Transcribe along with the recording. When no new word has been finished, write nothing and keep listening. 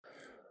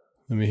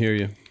Let me hear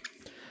you.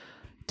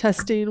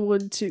 Testing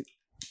 1, 2,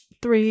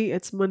 3.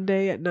 It's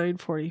Monday at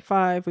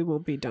 9:45. We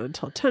won't be done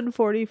till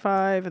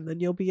 10:45, and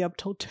then you'll be up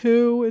till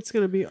 2. It's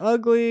gonna be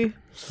ugly.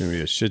 It's gonna be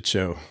a shit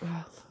show.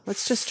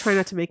 Let's just try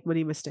not to make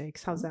money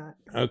mistakes. How's that?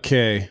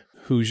 Okay.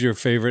 Who's your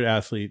favorite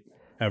athlete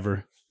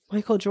ever?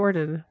 Michael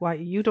Jordan. Why?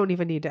 You don't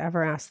even need to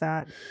ever ask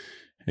that.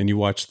 And you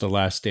watched The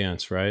Last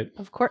Dance, right?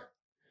 Of course.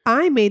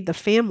 I made the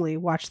family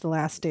watch The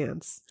Last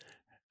Dance.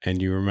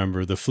 And you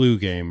remember the flu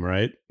game,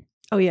 right?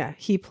 Oh, yeah.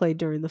 He played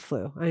during the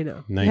flu. I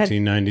know.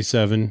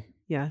 1997.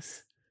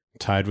 Yes.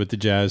 Tied with the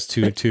Jazz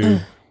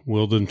 2-2.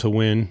 Willed them to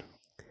win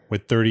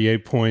with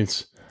 38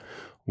 points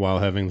while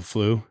having the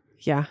flu.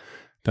 Yeah.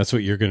 That's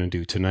what you're going to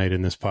do tonight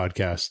in this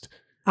podcast.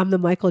 I'm the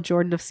Michael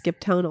Jordan of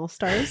Skiptown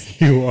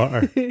All-Stars. You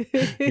are.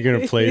 You're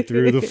going to play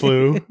through the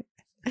flu.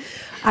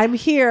 I'm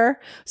here,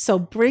 so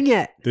bring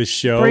it. This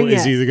show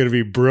is either going to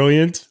be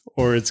brilliant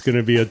or it's going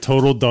to be a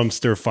total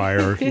dumpster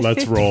fire.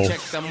 Let's roll.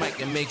 Check the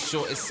mic and make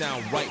sure it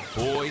sound right,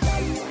 boys.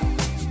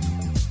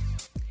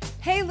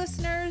 Hey,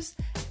 listeners.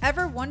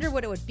 Ever wonder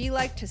what it would be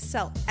like to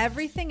sell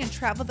everything and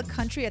travel the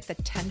country at the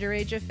tender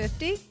age of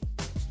 50?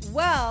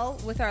 Well,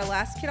 with our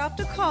last kid off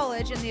to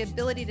college and the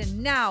ability to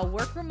now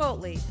work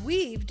remotely,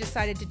 we've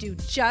decided to do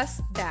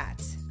just that.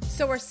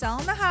 So we're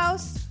selling the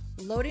house,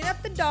 loading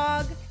up the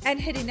dog, and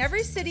hitting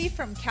every city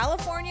from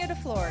California to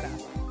Florida.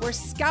 We're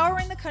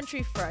scouring the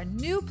country for a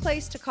new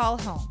place to call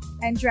home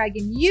and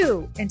dragging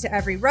you into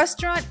every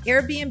restaurant,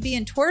 Airbnb,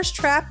 and tourist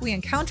trap we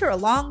encounter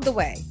along the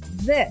way.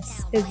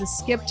 This is the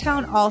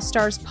Skiptown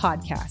All-Stars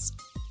podcast.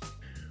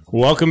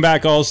 Welcome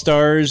back,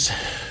 All-Stars.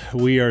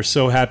 We are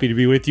so happy to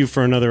be with you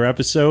for another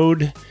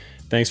episode.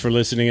 Thanks for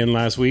listening in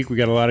last week. We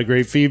got a lot of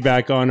great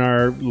feedback on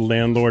our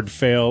landlord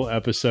fail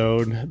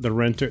episode,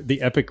 the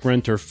epic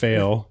renter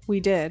fail. We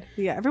did.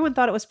 Yeah, everyone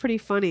thought it was pretty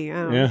funny.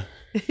 Yeah.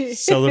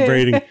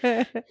 Celebrating.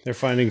 They're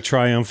finding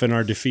triumph in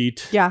our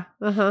defeat. Yeah.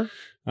 Uh-huh.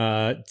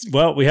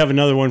 Well, we have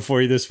another one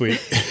for you this week.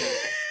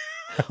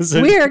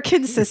 We're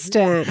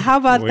consistent. How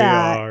about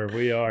that?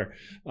 We are.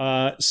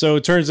 So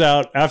it turns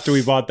out after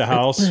we bought the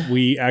house,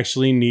 we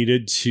actually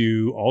needed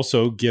to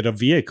also get a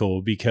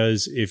vehicle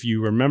because if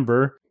you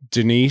remember,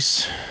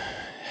 Denise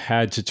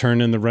had to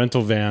turn in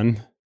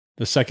the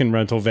second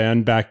rental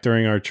van back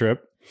during our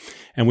trip.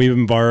 And we've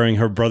been borrowing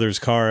her brother's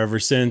car ever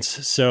since.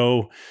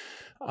 So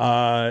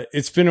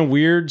it's been a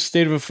weird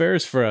state of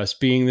affairs for us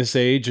being this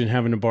age and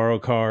having to borrow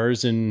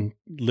cars and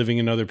living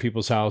in other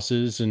people's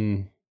houses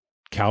and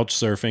couch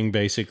surfing,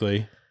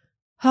 basically.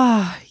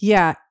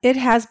 Yeah, it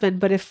has been.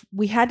 But if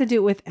we had to do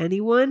it with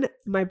anyone,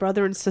 my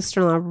brother and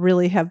sister-in-law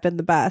really have been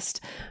the best.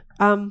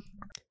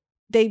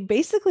 They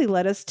basically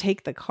let us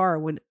take the car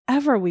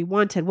whenever we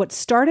wanted. What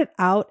started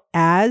out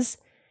as,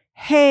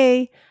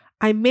 hey,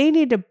 I may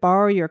need to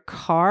borrow your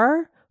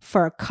car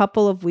for a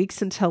couple of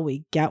weeks until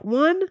we get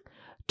one,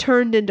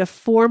 turned into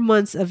 4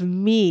 months of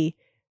me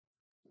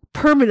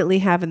permanently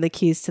having the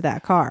keys to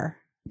that car.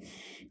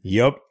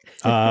 Yep.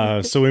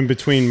 So in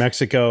between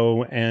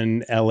Mexico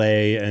and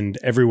LA and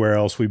everywhere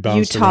else we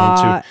bounced around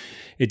to,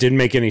 it didn't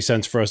make any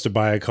sense for us to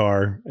buy a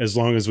car as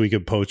long as we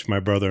could poach my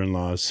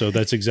brother-in-law. So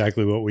that's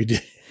exactly what we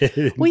did.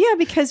 Well, yeah,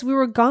 because we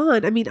were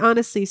gone. I mean,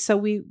 honestly, so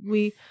we've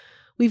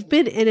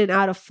been in and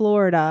out of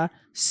Florida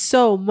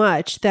so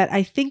much that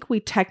I think we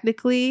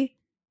technically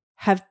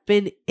have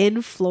been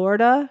in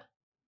Florida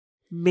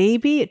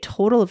maybe a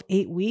total of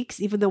 8 weeks,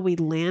 even though we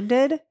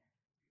landed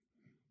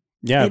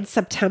in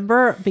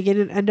September,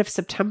 end of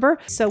September.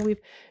 So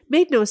we've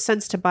made no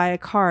sense to buy a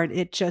car and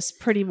it just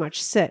pretty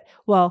much sit.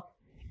 Well,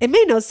 it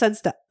made no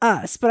sense to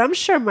us, but I'm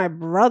sure my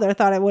brother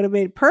thought it would have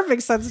made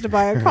perfect sense to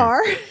buy a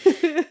car.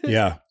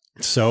 Yeah.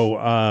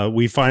 So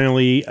we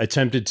finally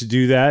attempted to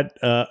do that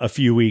a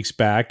few weeks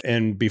back.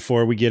 And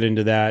before we get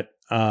into that,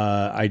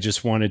 I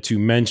just wanted to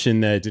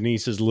mention that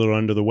Denise is a little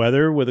under the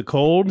weather with a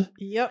cold.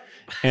 Yep.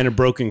 And a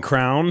broken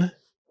crown.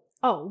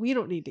 Oh, we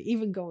don't need to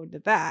even go into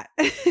that.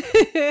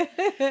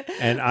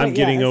 And I'm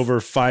getting over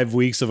 5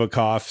 weeks of a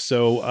cough.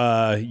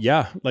 So,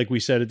 yeah, like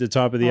we said at the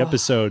top of the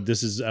episode,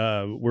 this is,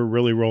 we're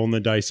really rolling the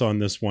dice on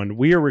this one.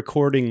 We are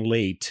recording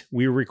late.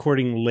 We are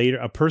recording later,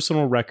 a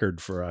personal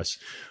record for us.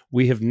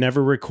 We have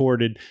never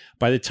recorded.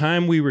 By the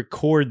time we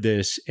record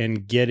this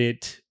and get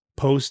it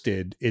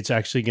posted, it's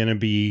actually going to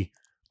be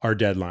our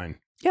deadline.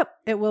 Yep,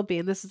 it will be.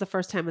 And this is the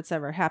first time it's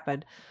ever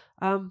happened.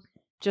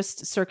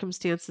 Just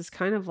circumstances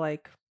kind of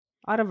like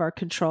out of our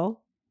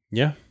control.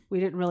 Yeah. We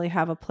didn't really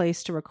have a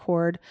place to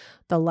record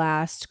the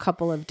last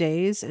couple of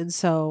days. And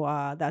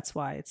so that's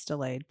why it's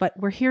delayed. But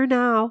we're here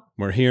now.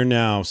 We're here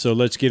now. So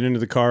let's get into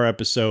the car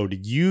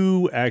episode.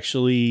 You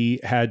actually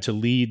had to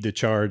lead the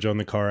charge on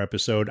the car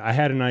episode. I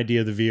had an idea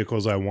of the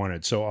vehicles I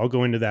wanted. So I'll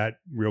go into that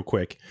real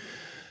quick.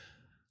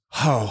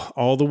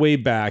 All the way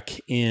back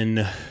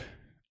in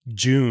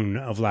June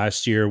of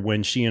last year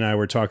when she and I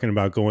were talking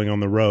about going on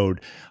the road,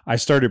 I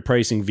started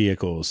pricing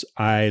vehicles.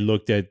 I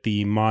looked at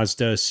the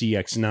Mazda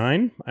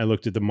CX-9. I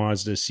looked at the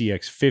Mazda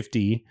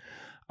CX-50.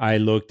 I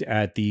looked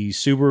at the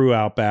Subaru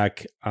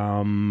Outback.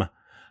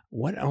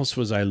 What else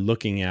was I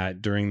looking at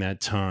during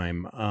that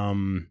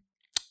time?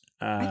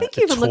 I think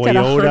you even looked at a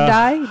Toyota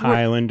Hyundai.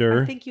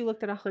 Highlander. I think you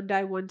looked at a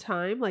Hyundai one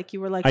time. Like you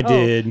were like, I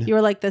did. You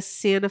were like the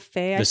Santa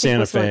Fe. The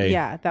Santa Fe.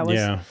 Yeah, that was.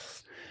 Yeah.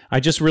 I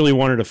just really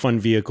wanted a fun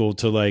vehicle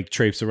to like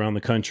traipse around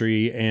the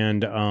country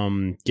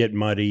and get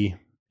muddy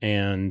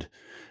and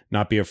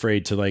not be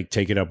afraid to like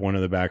take it up one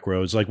of the back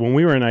roads. Like when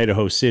we were in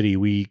Idaho City,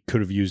 we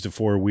could have used a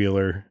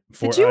four-wheeler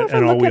for Did you ever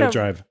an look all-wheel at a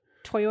drive.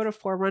 Toyota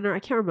 4Runner? I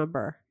can't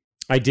remember.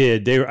 I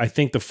did. I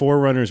think the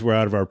 4Runners were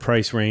out of our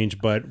price range,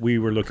 but we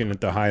were looking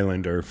at the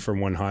Highlander for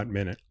one hot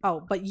minute.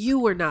 Oh, but you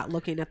were not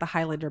looking at the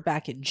Highlander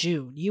back in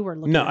June. You were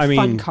looking No, at I mean,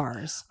 fun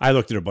cars. I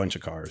looked at a bunch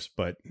of cars,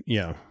 but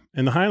yeah.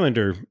 And the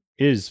Highlander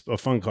is a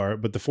fun car,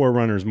 but the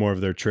 4Runner is more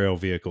of their trail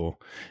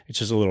vehicle. It's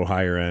just a little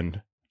higher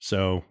end.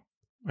 So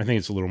I think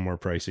it's a little more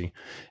pricey.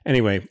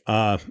 Anyway,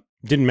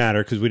 didn't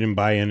matter because we didn't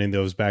buy any of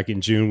those back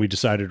in June. We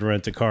decided to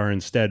rent a car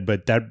instead,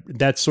 but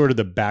that's sort of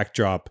the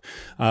backdrop.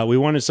 We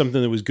wanted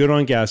something that was good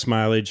on gas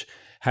mileage,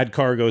 had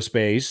cargo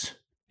space,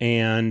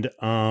 and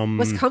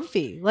Was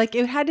comfy. Like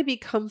it had to be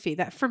comfy.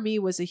 That for me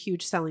was a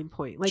huge selling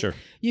point. Like sure.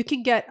 you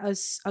can get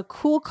a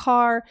cool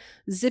car,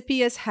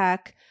 zippy as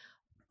heck,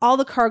 all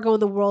the cargo in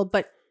the world,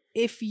 but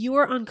if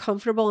you're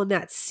uncomfortable in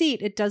that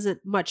seat, it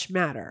doesn't much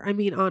matter. I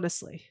mean,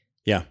 honestly.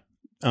 Yeah.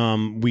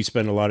 We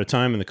spend a lot of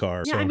time in the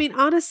car. Yeah, so. I mean,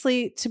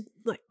 honestly,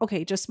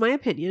 okay, just my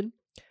opinion.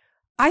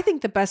 I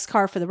think the best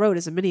car for the road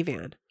is a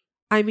minivan.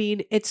 I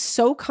mean, it's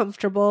so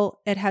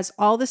comfortable. It has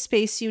all the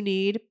space you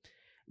need.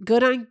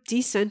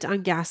 Decent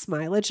on gas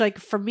mileage. Like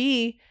for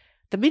me,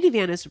 the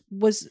minivan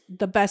was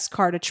the best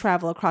car to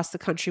travel across the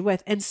country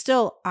with, and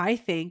still, I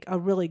think a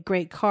really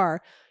great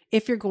car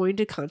if you're going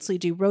to constantly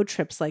do road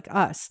trips like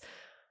us.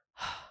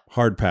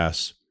 Hard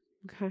pass.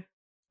 Okay.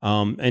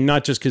 And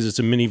not just because it's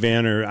a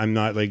minivan, or I'm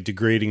not like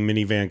degrading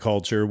minivan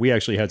culture. We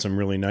actually had some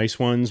really nice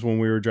ones when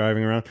we were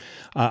driving around.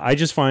 I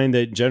just find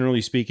that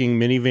generally speaking,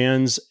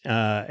 minivans,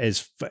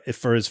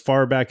 for as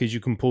far back as you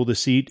can pull the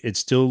seat, it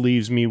still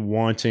leaves me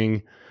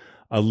wanting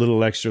a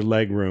little extra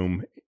leg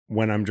room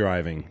when I'm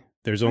driving.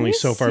 There's only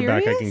so far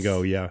back I can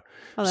go. Yeah.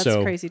 Oh, that's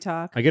So, crazy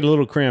talk. I get a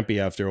little crampy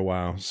after a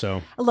while.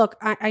 So Look,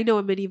 I know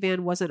a minivan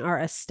wasn't our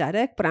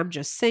aesthetic, but I'm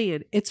just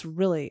saying it's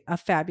really a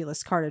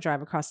fabulous car to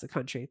drive across the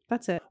country.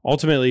 That's it.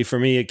 ultimately for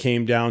me, it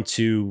came down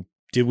to,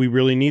 did we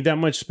really need that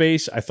much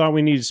space? I thought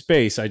we needed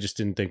space. I just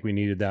didn't think we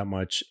needed that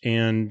much.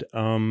 And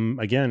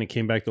again, it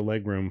came back to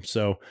leg room.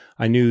 So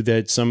I knew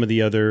that some of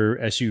the other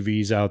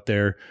SUVs out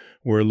there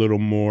were a little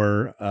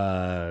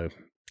more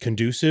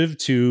conducive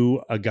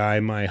to a guy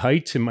my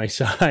height and my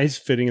size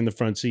fitting in the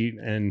front seat.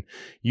 And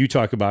you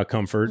talk about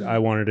comfort. I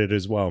wanted it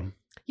as well.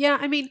 Yeah,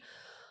 I mean,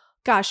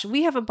 gosh,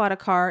 we haven't bought a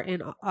car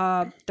in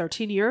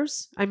 13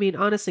 years. I mean,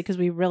 honestly, because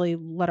we really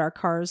let our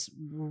cars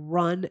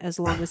run as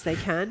long as they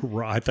can.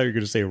 I thought you were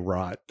going to say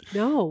rot.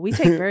 No, we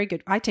take very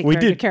good. I take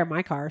good care of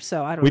my car,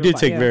 so I don't. We know did about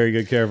take you. very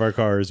good care of our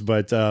cars,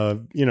 but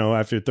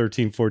after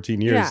 13,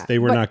 14 years, Yeah, they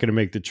were but- not going to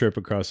make the trip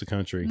across the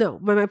country. No,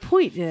 my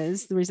point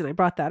is, the reason I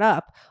brought that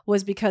up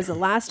was because the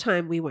last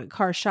time we went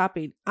car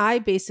shopping, I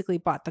basically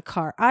bought the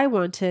car I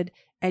wanted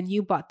and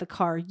you bought the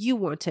car you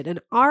wanted. And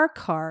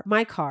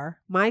my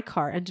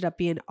car ended up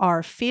being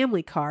our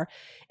family car.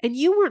 And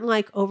you weren't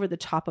like over the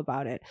top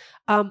about it.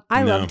 I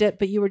No. loved it,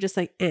 but you were just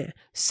like, eh.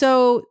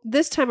 So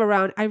this time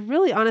around, I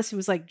really honestly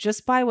was like,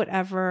 just buy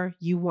whatever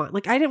you want.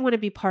 Like I didn't want to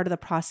be part of the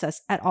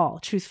process at all,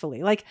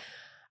 truthfully. Like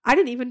I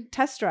didn't even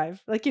test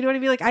drive. Like, you know what I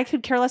mean? Like I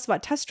could care less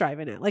about test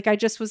driving it. Like I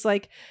just was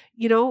like,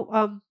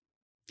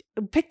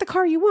 pick the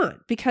car you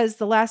want, because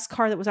the last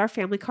car that was our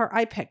family car,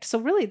 I picked. So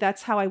really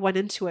that's how I went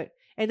into it.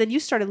 And then you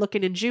started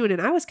looking in June and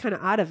I was kind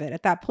of out of it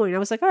at that point. I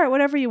was like, all right,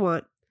 whatever you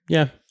want.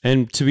 Yeah.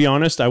 And to be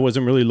honest, I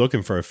wasn't really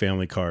looking for a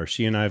family car.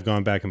 She and I have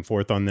gone back and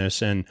forth on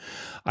this, and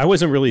I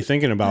wasn't really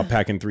thinking about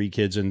packing 3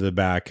 kids into the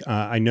back.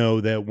 I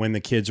know that when the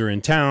kids are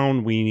in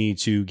town, we need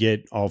to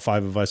get all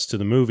 5 of us to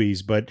the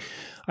movies, but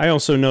I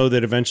also know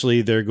that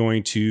eventually they're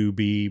going to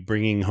be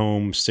bringing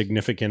home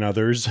significant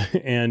others.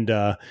 And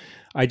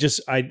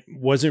I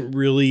wasn't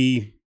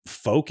really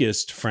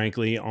focused,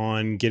 frankly,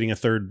 on getting a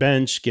third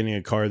bench, getting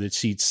a car that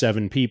seats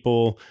 7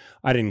 people.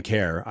 I didn't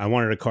care. I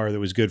wanted a car that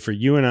was good for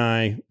you and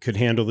I, could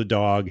handle the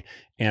dog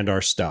and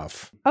our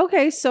stuff.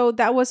 Okay, so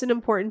that wasn't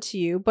important to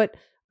you, but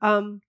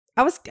I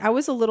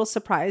was a little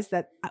surprised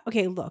that,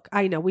 okay, look,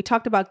 I know we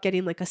talked about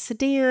getting like a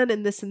sedan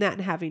and this and that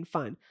and having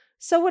fun.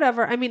 So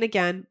whatever. I mean,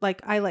 again,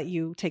 like I let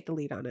you take the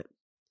lead on it.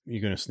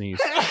 You're going to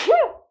sneeze.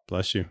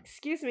 Bless you.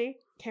 Excuse me.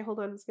 Okay, hold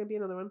on. It's going to be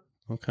another one.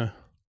 Okay.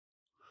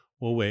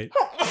 We'll wait.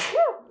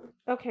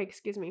 Okay,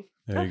 excuse me.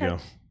 There you go.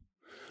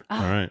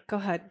 Ah, All right. Go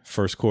ahead.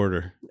 First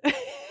quarter.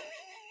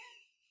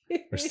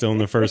 We're still in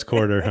the first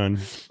quarter, hun.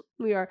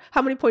 We are.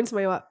 How many points am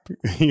I up?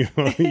 you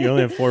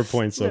only have 4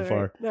 points so All right,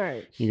 far. All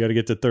right. You got to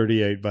get to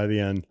 38 by the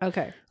end.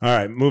 Okay. All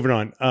right, moving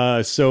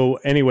on. So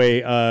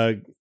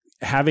anyway,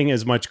 having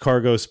as much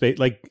cargo space,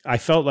 like I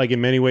felt like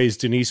in many ways,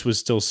 Denise was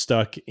still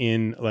stuck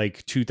in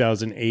like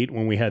 2008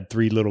 when we had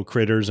 3 little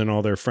critters and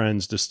all their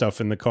friends to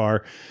stuff in the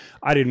car.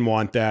 I didn't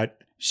want that.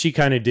 She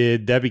kind of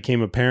did. That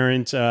became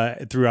apparent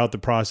throughout the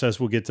process.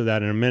 We'll get to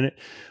that in a minute.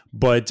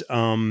 But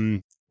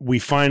we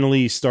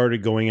finally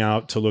started going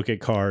out to look at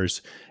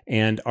cars.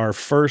 And our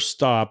first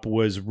stop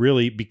was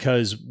really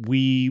because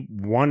we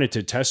wanted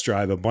to test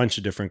drive a bunch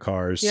of different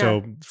cars. Yeah.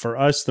 So for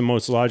us, the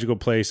most logical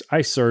place,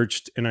 I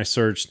searched.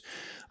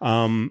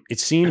 It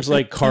seems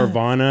like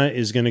Carvana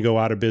is going to go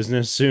out of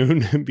business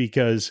soon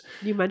because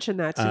You mentioned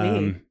that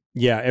to me.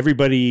 yeah,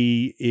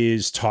 everybody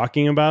is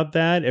talking about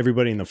that.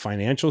 Everybody in the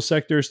financial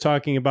sector is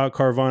talking about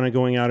Carvana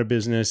going out of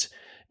business.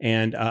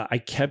 And I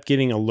kept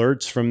getting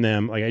alerts from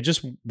them. Like I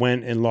just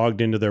went and logged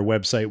into their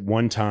website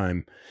one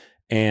time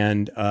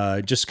and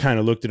just kind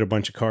of looked at a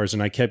bunch of cars.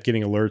 And I kept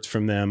getting alerts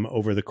from them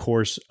over the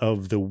course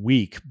of the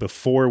week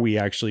before we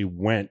actually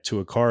went to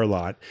a car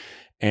lot.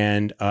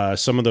 And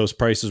some of those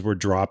prices were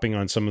dropping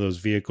on some of those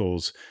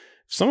vehicles.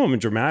 Some of them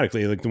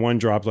dramatically, like the one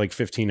dropped like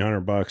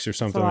 $1,500 or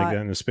something like that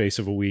in the space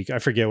of a week. I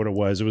forget what it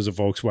was. It was a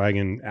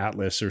Volkswagen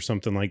Atlas or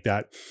something like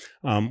that,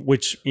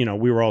 which, we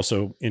were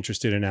also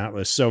interested in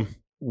Atlas. So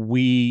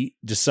we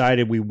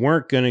decided we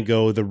weren't going to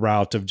go the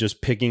route of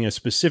just picking a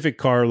specific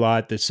car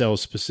lot that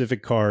sells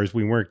specific cars.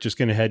 We weren't just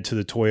going to head to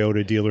the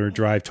Toyota dealer,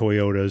 drive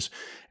Toyotas,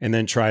 and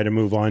then try to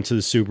move on to the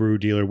Subaru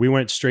dealer. We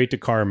went straight to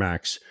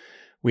CarMax.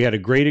 We had a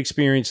great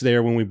experience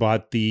there when we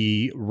bought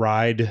the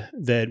ride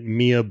that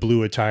Mia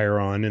blew a tire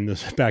on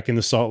back in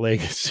the Salt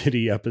Lake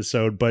City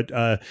episode. But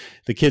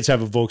the kids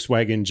have a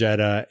Volkswagen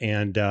Jetta,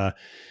 and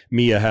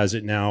Mia has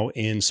it now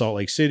in Salt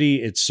Lake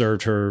City. It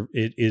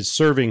is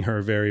serving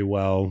her very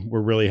well.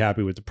 We're really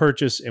happy with the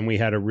purchase, and we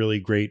had a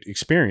really great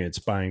experience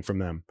buying from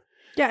them.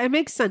 Yeah, it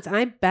makes sense. And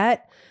I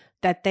bet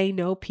that they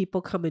know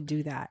people come and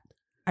do that.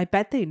 I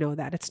bet they know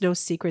that. It's no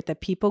secret that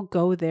people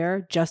go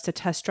there just to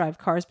test drive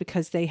cars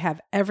because they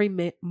have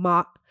every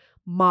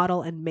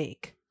model and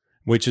make.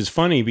 Which is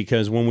funny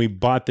because when we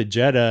bought the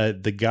Jetta,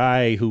 the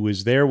guy who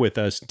was there with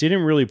us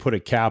didn't really put a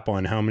cap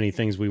on how many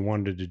things we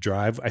wanted to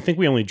drive. I think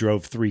we only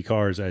drove 3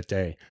 cars that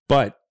day.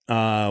 But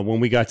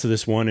when we got to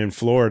this one in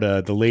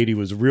Florida, the lady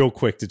was real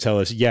quick to tell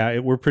us,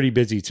 we're pretty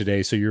busy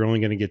today, so you're only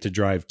going to get to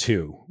drive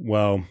 2.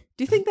 Well,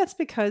 do you think that's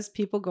because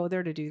people go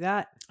there to do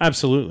that?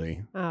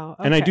 Absolutely. Oh,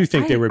 okay. And I do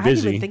think they were busy. I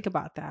didn't even think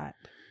about that.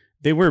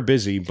 They were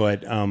busy,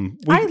 but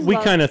we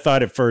kind of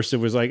thought at first it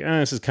was like,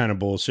 this is kind of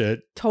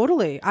bullshit.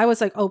 Totally. I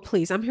was like, oh,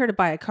 please, I'm here to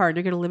buy a car and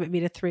you're going to limit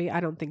me to 3. I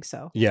don't think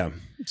so. Yeah.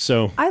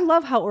 So I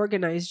love how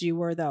organized you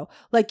were, though.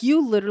 Like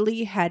you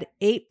literally had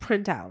 8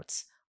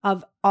 printouts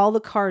of all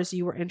the cars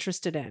you were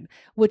interested in,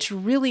 which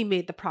really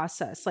made the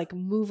process like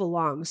move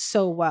along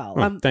so well.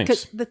 Thanks.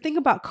 'Cause the thing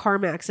about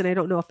CarMax, and I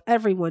don't know if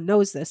everyone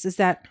knows this, is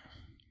that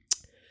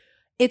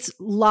it's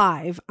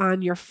live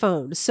on your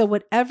phone. So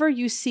whatever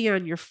you see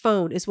on your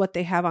phone is what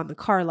they have on the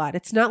car lot.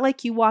 It's not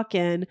like you walk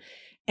in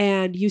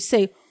and you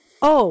say,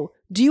 oh,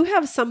 do you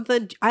have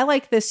something? I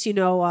like this,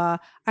 I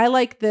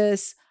like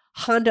this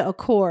Honda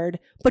Accord,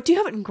 but do you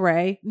have it in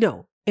gray?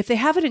 No. If they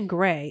have it in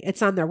gray,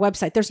 it's on their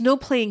website. There's no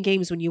playing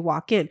games when you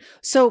walk in.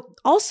 So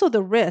also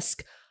the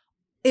risk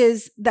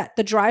is that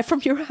the drive from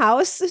your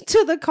house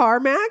to the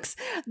CarMax,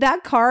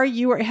 that car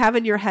you have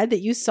in your head that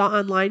you saw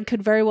online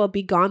could very well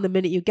be gone the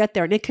minute you get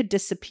there, and it could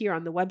disappear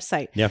on the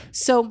website. Yeah.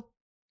 So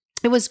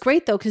it was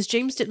great though, because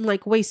James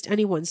didn't waste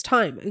anyone's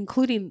time,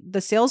 including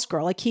the sales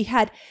girl. Like he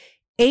had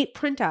 8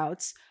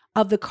 printouts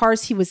of the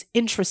cars he was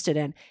interested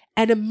in.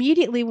 And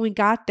immediately when we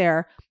got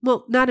there,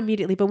 well, not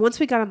immediately, but once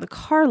we got on the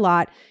car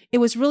lot, it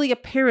was really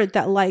apparent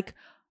that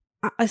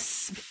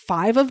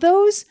 5 of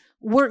those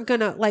weren't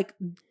gonna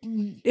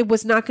it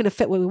was not gonna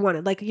fit what we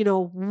wanted.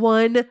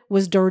 One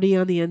was dirty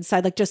on the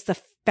inside, just the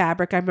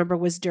fabric I remember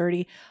was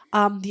dirty.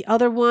 The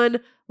other one,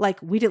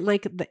 we didn't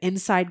like the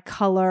inside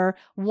color.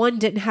 One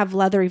didn't have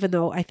leather, even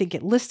though I think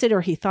it listed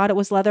or he thought it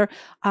was leather.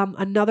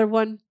 Another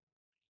one,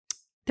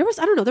 there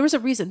was a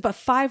reason, but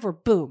 5 were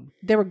boom.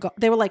 They were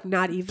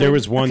not even. There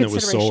was one that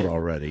was sold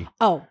already.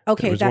 Oh,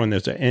 okay. There was one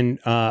that's, and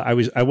I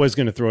was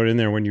going to throw it in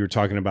there when you were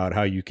talking about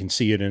how you can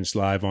see it and it's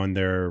live on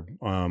their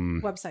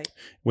website.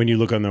 When you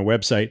look on their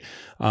website,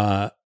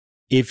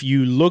 if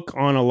you look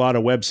on a lot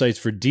of websites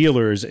for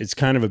dealers, it's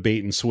kind of a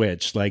bait and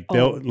switch.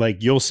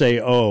 You'll say,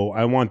 "Oh,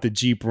 I want the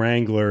Jeep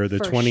Wrangler, the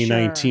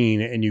 2019,"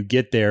 sure. And you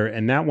get there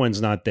and that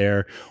one's not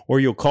there. Or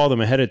you'll call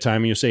them ahead of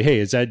time and you'll say, "Hey,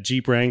 is that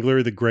Jeep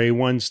Wrangler, the gray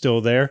one,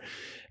 still there?"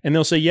 And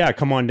they'll say, "Yeah,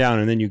 come on down."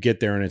 And then you get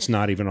there and it's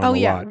not even on the lot. Oh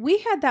yeah, we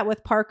had that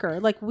with Parker.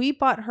 We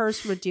bought hers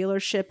from a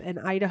dealership in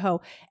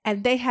Idaho,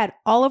 and they had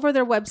all over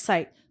their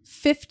website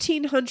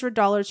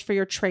 $1,500 for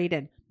your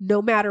trade-in,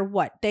 no matter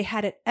what. They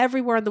had it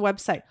everywhere on the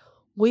website.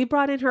 We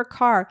brought in her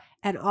car,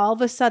 and all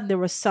of a sudden there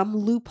was some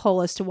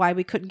loophole as to why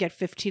we couldn't get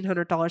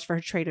 $1,500 for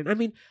her trade-in. I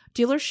mean,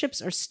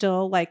 dealerships are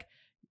still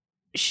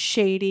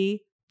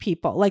shady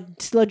people,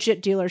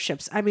 legit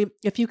dealerships. I mean,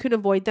 if you can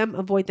avoid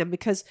them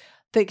because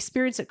the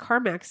experience at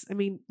CarMax, I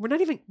mean, we're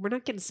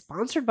not getting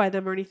sponsored by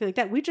them or anything like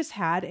that. We just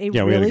had we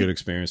had a good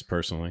experience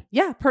personally.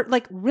 Yeah.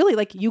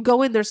 Really, you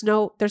go in, there's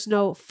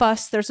no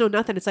fuss, there's no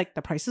nothing. It's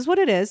the price is what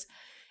it is.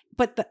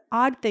 But the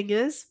odd thing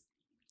is,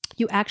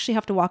 you actually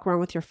have to walk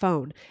around with your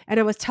phone. And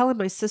I was telling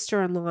my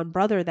sister-in-law and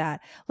brother that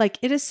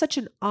it is such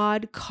an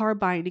odd car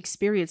buying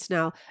experience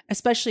now,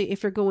 especially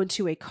if you're going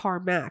to a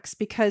CarMax,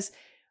 because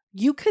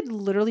you could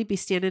literally be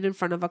standing in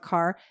front of a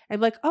car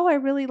and like, oh, I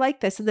really like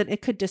this. And then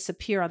it could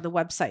disappear on the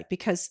website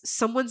because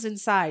someone's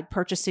inside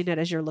purchasing it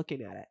as you're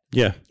looking at it.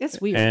 Yeah.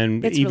 It's weird.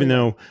 And It's even really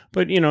though, weird.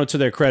 but you know, to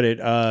their credit,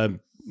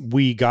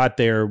 we got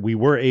there, we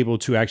were able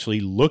to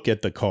actually look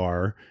at the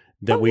car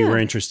that we were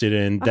interested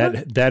in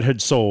that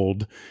had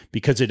sold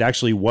because it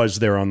actually was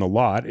there on the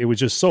lot. It was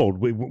just sold.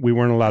 We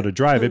weren't allowed to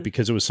drive it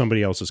because it was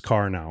somebody else's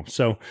car now.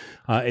 So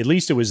at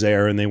least it was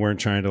there and they weren't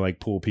trying to like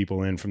pull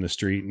people in from the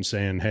street and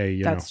saying, hey,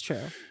 you know. That's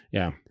true.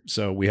 Yeah.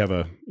 So we have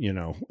a, you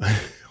know,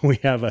 we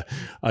have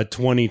a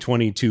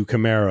 2022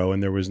 Camaro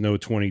and there was no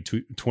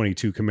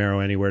 2022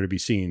 Camaro anywhere to be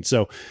seen.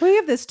 So We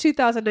have this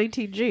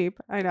 2019 Jeep.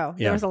 I know.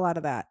 Yeah. There's a lot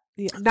of that.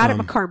 Yeah, not at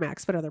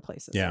CarMax, but other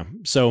places. Yeah.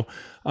 So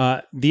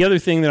the other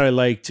thing that I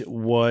liked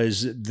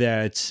was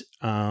that,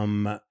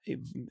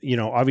 you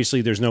know,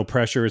 obviously there's no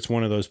pressure. It's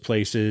one of those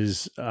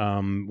places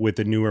with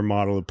the newer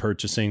model of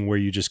purchasing where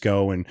you just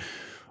go and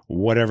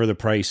whatever the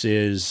price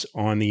is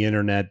on the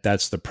internet,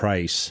 that's the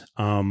price.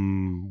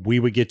 We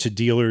would get to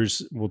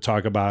dealers, we'll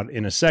talk about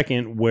in a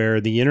second,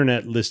 where the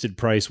internet listed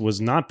price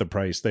was not the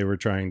price they were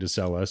trying to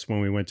sell us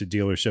when we went to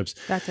dealerships.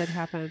 That did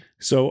happen.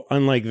 So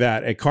unlike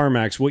that, at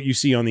CarMax, what you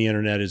see on the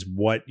internet is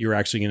what you're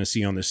actually going to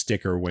see on the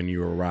sticker when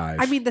you arrive.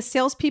 I mean, the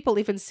salespeople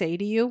even say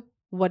to you,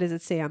 what does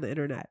it say on the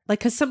internet? Like,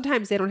 because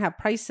sometimes they don't have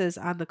prices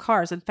on the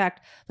cars. In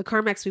fact, the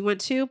CarMax we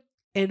went to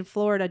in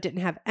Florida didn't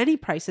have any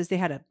prices. They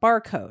had a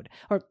barcode,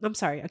 or I'm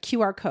sorry, a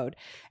QR code.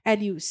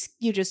 And you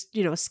just,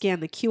 you know, scan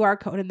the QR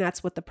code and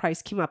that's what the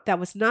price came up. That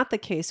was not the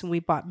case when we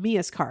bought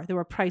Mia's car. There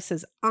were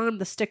prices on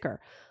the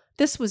sticker.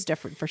 This was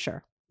different for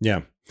sure.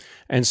 Yeah.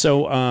 And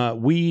so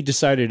we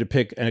decided to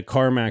pick a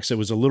CarMax that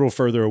was a little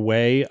further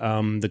away.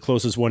 The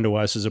closest one to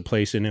us is a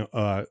place in,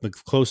 the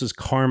closest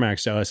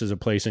CarMax to us is a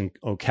place in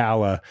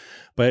Ocala,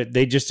 but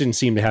they just didn't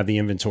seem to have the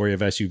inventory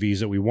of SUVs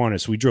that we wanted.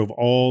 So we drove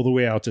all the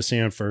way out to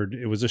Sanford.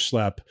 It was a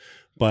schlep,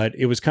 but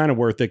it was kind of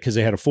worth it because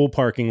they had a full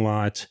parking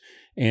lot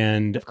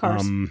and, Of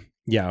course.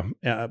 yeah,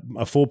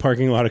 a full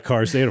parking lot of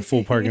cars. They had a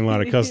full parking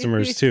lot of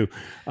customers too.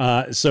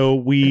 So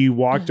we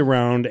walked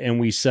around and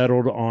we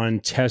settled on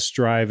test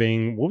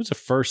driving. What was the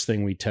first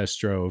thing we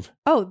test drove?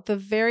 Oh, the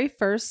very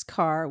first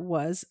car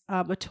was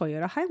a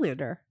Toyota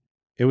Highlander.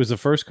 It was the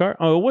first car?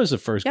 Oh, it was the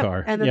first Yep.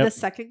 car. And then Yep. the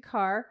second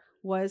car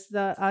was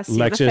the Santa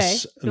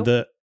Lexus, Fe. Nope.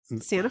 the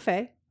Santa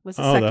Fe was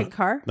the Oh, second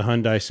car. the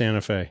Hyundai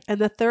Santa Fe. And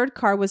the third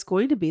car was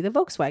going to be the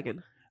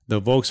Volkswagen.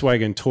 The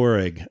Volkswagen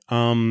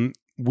Touareg.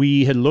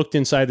 We had looked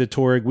inside the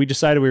Touareg. We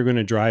decided we were going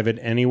to drive it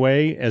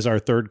anyway as our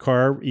third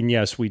car. And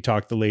yes, we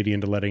talked the lady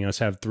into letting us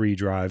have 3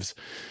 drives.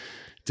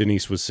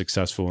 Denise was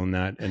successful in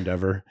that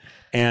endeavor.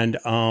 And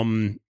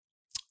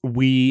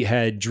we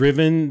had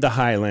driven the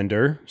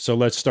Highlander. So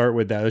let's start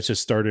with that. Let's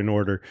just start in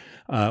order.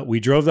 We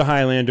drove the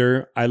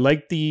Highlander. I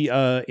liked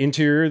the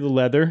interior, the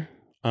leather.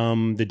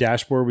 The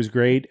dashboard was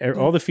great.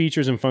 All the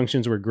features and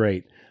functions were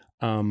great.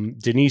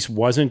 Denise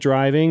wasn't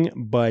driving,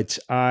 but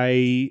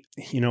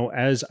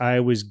as I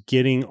was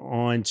getting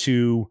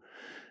onto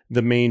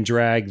the main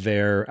drag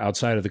there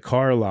outside of the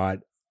car lot,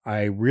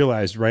 I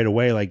realized right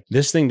away, like,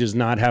 this thing does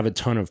not have a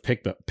ton of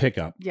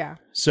pickup. Yeah.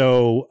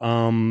 So,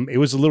 it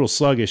was a little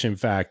sluggish, in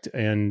fact.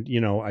 And,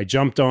 I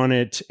jumped on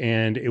it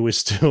and it was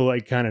still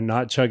like kind of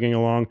not chugging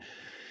along.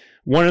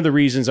 One of the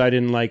reasons I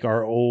didn't like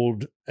our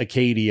old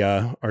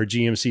Acadia, our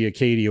GMC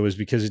Acadia, was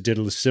because it did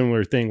a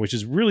similar thing, which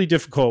is really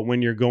difficult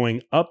when you're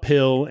going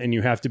uphill and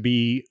you have to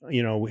be,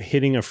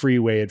 hitting a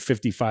freeway at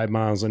 55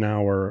 miles an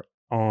hour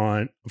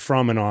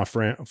from an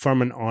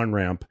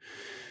on-ramp.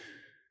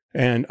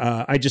 And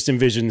I just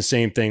envisioned the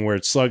same thing where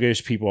it's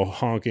sluggish, people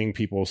honking,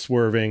 people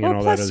swerving, and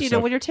all that other stuff.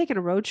 Plus, when you're taking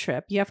a road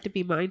trip, you have to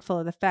be mindful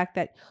of the fact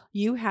that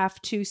you have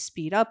to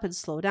speed up and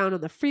slow down on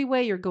the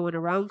freeway. You're going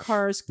around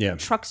cars. Yeah.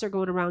 Trucks are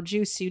going around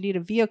you. So you need a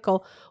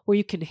vehicle where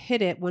you can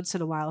hit it once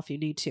in a while if you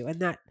need to. And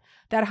that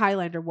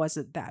Highlander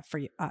wasn't that for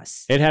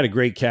us. It had a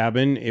great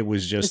cabin. It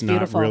was just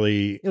not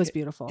really... It was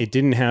beautiful. It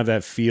didn't have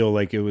that feel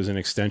like it was an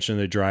extension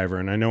of the driver.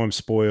 And I know I'm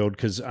spoiled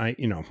because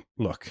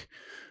look...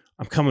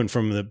 I'm coming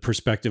from the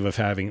perspective of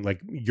having,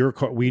 like, your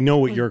car. We know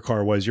what your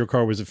car was. Your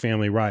car was a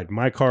family ride.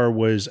 My car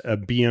was a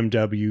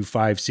BMW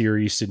 5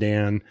 Series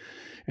sedan.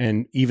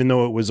 And even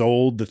though it was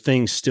old, the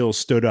thing still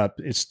stood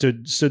up. It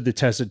stood the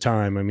test of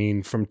time. I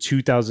mean, from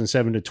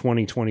 2007 to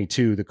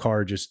 2022, the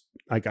car just,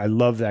 like, I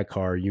love that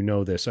car. You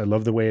know this. I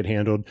love the way it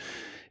handled.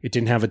 It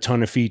didn't have a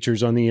ton of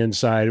features on the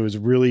inside. It was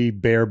really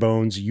bare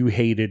bones. You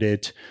hated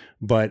it.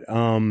 But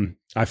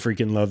I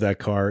freaking love that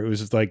car. It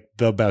was like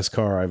the best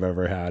car I've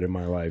ever had in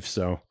my life.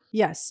 So...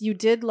 Yes, you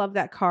did love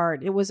that car.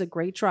 And it was a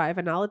great drive.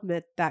 And I'll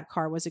admit that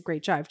car was a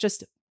great drive.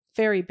 Just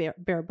very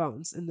bare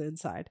bones in the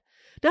inside.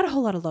 Not a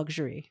whole lot of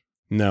luxury.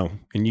 No.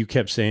 And you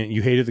kept saying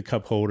you hated the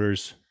cup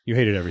holders. You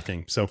hated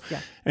everything. So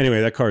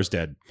Anyway, that car's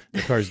dead.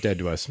 The car's dead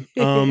to us.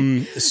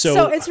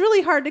 So it's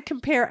really hard to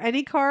compare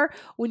any car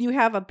when you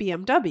have a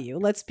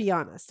BMW. Let's be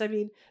honest. I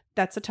mean,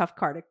 that's a tough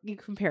car you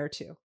compare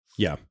to.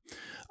 Yeah.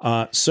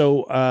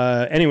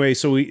 Anyway,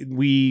 so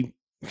we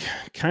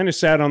kind of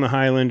sat on the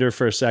Highlander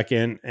for a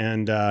second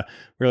and we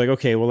were like,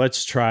 okay, well,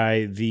 let's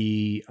try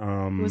the...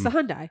 it was the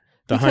Hyundai.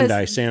 The Because-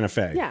 Hyundai Santa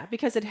Fe. Yeah,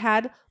 because it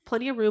had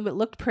plenty of room. It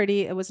looked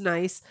pretty. It was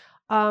nice.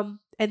 And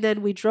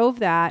then we drove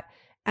that.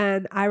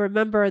 And I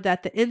remember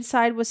that the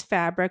inside was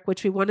fabric,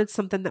 which we wanted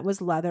something that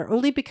was leather,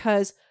 only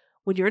because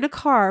when you're in a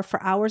car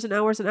for hours and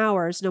hours and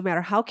hours, no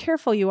matter how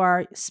careful you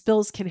are,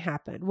 spills can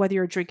happen, whether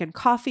you're drinking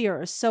coffee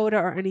or a soda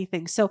or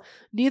anything. So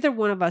neither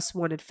one of us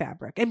wanted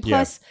fabric. And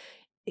plus,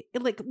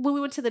 like when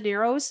we went to the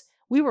Narrows,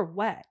 we were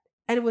wet.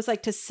 And it was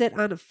like to sit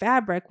on a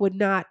fabric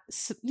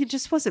it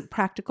just wasn't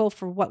practical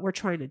for what we're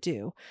trying to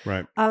do.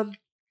 Right.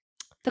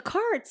 The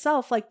car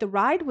itself, like the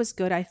ride was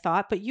good, I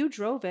thought, but you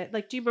drove it.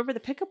 Like, do you remember the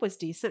pickup was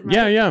decent,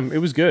 right? Yeah. It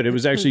was good. It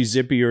was actually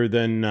zippier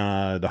than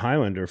the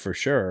Highlander for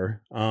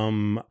sure. I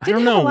Didn't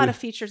don't know. have a lot of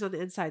features on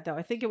the inside, though.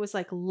 I think it was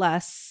like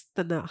less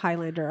than the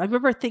Highlander. I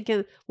remember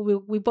thinking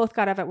when we both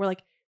got out of it, we're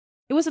like,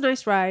 it was a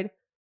nice ride,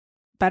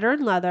 better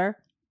in leather,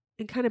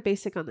 and kind of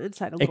basic on the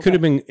inside. It could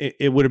have been.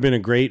 It would have been a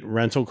great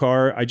rental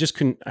car. I just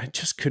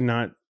could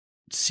not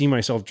see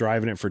myself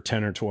driving it for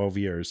 10 or 12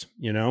 years.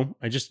 You know,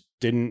 I just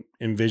didn't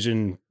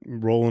envision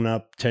rolling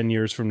up 10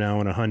 years from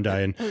now in a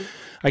Hyundai. And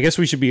I guess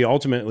we should be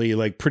ultimately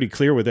like pretty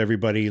clear with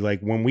everybody.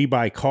 Like when we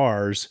buy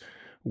cars,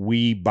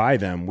 we buy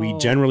them. We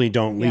generally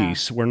don't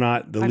lease. We're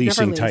not the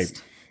leasing type.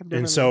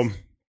 And so,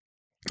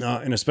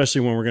 and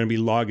especially when we're going to be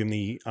logging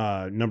the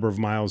number of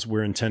miles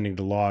we're intending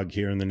to log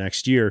here in the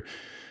next year,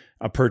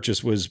 a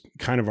purchase was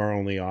kind of our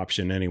only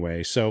option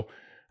anyway. So,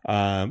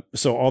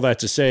 so all that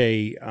to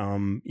say,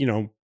 you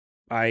know,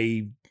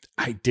 I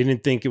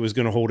didn't think it was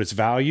going to hold its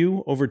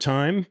value over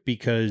time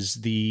because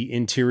the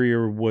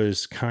interior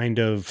was kind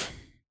of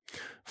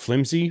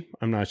flimsy.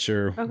 I'm not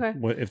sure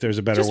if there's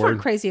a better just word.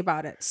 weren't crazy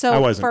about it. I So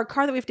wasn't. for a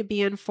car that we have to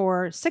be in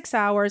for 6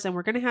 hours and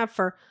we're going to have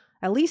for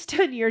at least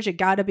 10 years, you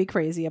got to be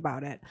crazy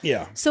about it.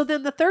 Yeah. So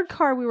then the third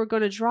car we were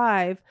going to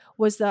drive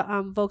was the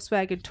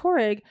Volkswagen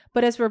Touareg.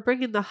 But as we're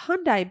bringing the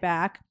Hyundai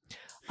back,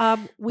 we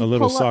a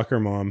little pull up- soccer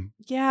mom.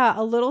 Yeah,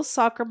 a little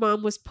soccer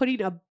mom was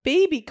putting a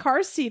baby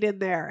car seat in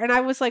there. And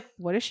I was like,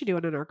 what is she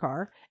doing in our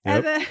car? Yep.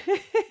 And then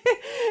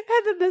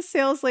and then the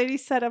sales lady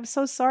said, I'm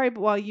so sorry, but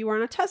while you were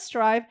on a test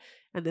drive,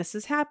 and this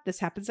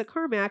happens at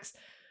CarMax,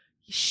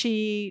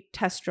 she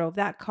test drove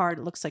that car and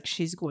it looks like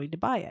she's going to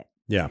buy it.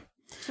 Yeah.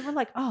 So we're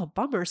like, oh,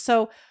 bummer.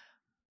 So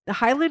the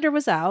Highlander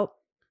was out.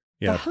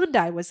 Yeah. The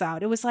Hyundai was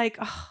out. It was like,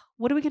 oh,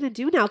 what are we going to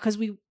do now? Because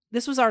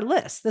this was our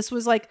list. This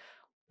was like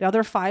the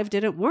other 5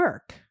 didn't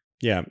work.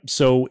 Yeah.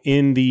 So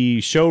in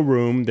the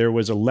showroom, there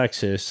was a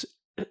Lexus.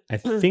 I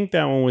think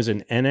that one was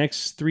an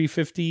NX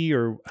 350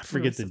 or I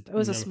forget It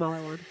was a number.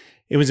 smaller one.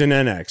 It was an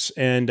NX,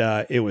 and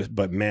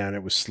but man,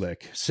 it was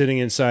slick. Sitting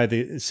inside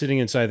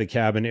the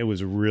cabin, it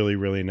was really,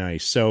 really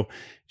nice. So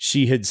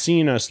she had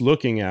seen us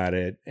looking at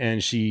it,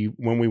 and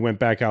when we went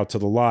back out to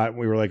the lot,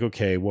 we were like,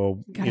 okay,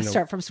 well, Gotta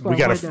start from square we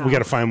gotta one now. we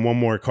gotta find one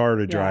more car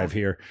to drive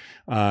here.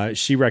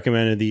 She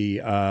recommended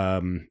the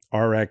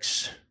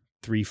RX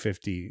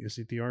 350. Is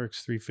it the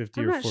RX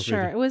 350 I'm or not 450?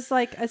 sure. It was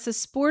like, it's a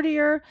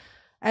sportier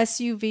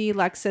SUV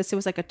Lexus. It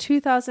was like a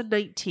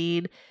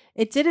 2019.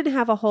 It didn't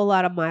have a whole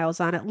lot of miles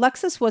on it.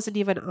 Lexus wasn't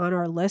even on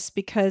our list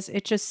because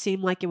it just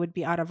seemed like it would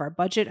be out of our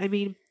budget. I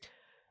mean,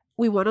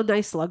 we want a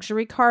nice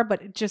luxury car,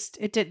 but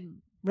it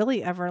didn't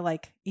really ever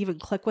like even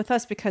click with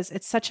us because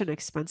it's such an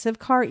expensive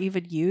car,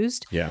 even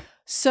used. Yeah.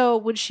 So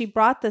when she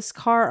brought this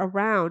car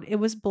around, it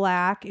was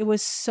black. It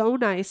was so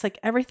nice. Like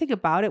everything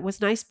about it was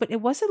nice, but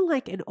it wasn't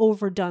like an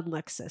overdone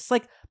Lexus.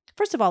 Like,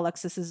 first of all,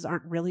 Lexuses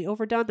aren't really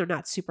overdone. They're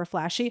not super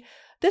flashy.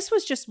 This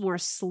was just more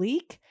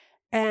sleek.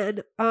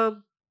 And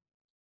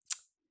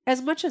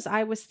as much as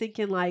I was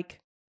thinking like,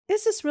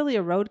 is this really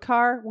a road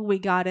car? When we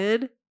got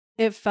in,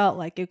 it felt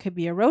like it could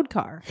be a road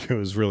car. It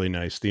was really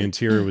nice. The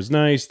interior was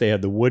nice. They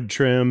had the wood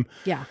trim.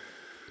 Yeah.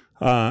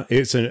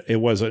 It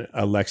was a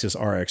Lexus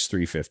RX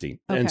 350.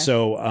 Okay. And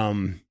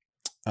so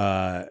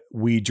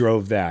we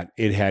drove that.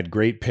 It had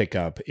great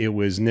pickup. It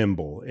was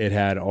nimble. It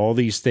had all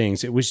these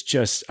things. It was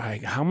just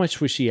how much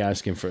was she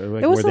asking for?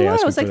 Like, It was were a they lot. It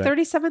asking was like for that?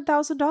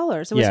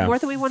 $37,000. It was more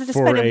than we wanted to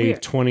for spend. And a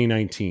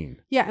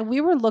 2019. yeah, and we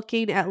were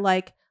looking at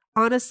like,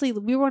 honestly,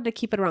 we wanted to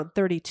keep it around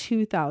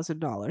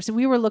 $32,000, and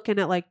we were looking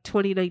at like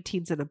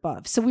 2019s and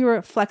above. So we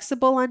were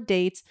flexible on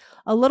dates,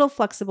 a little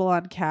flexible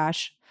on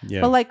cash,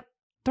 Yeah. but like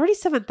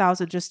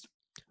 37,000, just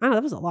I don't know,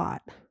 that was a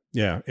lot.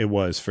 Yeah, it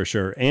was for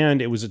sure.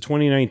 And it was a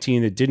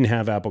 2019 that didn't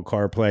have Apple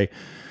CarPlay.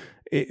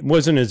 It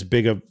wasn't as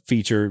big a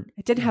feature.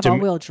 It didn't have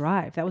all-wheel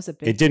drive. That was a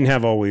big. It didn't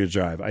have all-wheel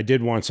drive. I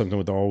did want something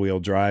with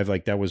all-wheel drive.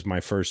 Like that was my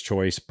first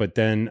choice. But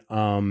then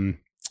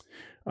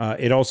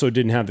it also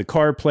didn't have the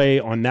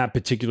CarPlay on that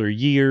particular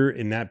year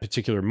in that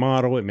particular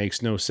model. It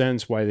makes no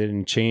sense why they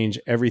didn't change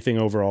everything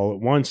over all at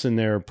once in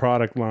their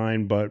product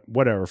line. But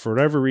whatever. For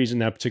whatever reason,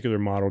 that particular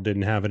model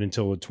didn't have it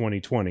until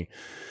 2020.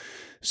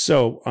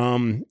 So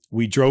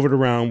we drove it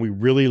around. We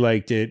really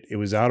liked it. It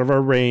was out of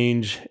our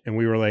range. And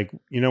we were like,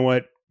 you know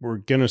what? We're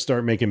going to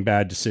start making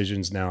bad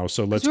decisions now.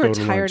 So let's we were go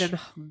to tired lunch. and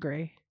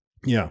hungry.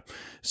 Yeah.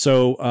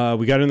 So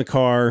we got in the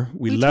car.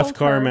 We left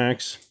told her-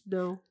 CarMax.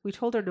 No, we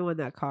told her no in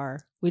that car.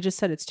 We just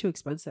said it's too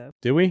expensive.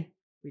 Did we?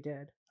 We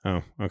did.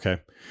 Oh, okay.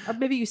 Or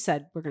maybe you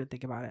said we're going to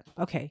think about it.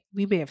 Okay,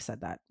 we may have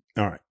said that.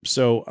 All right.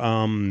 So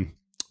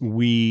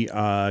we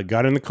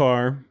got in the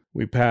car.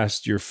 We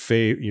passed your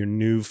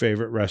new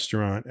favorite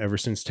restaurant ever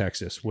since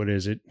Texas. What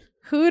is it?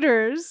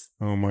 Hooters.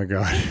 Oh my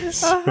God.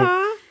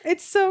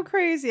 It's so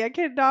crazy. I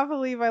cannot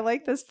believe I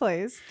like this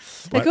place.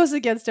 It goes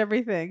against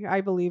everything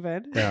I believe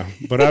in. Yeah,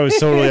 but I was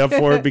totally up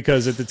for it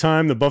because at the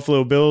time the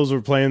Buffalo Bills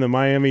were playing the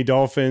Miami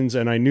Dolphins,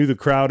 and I knew the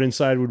crowd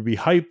inside would be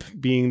hype,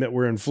 being that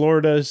we're in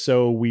Florida.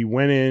 So we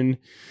went in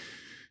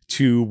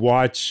to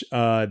watch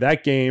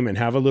that game and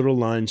have a little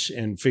lunch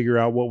and figure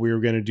out what we were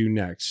going to do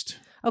next.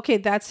 Okay,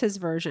 that's his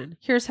version.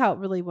 Here's how it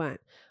really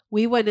went.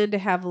 We went in to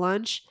have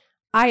lunch.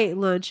 I ate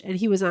lunch, and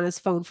he was on his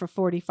phone for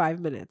 45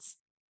 minutes.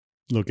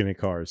 Looking at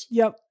cars.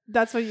 Yep,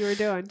 that's what you were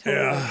doing. Totally.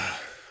 Yeah,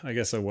 I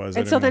guess I was.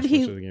 And so then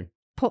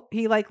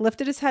he like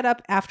lifted his head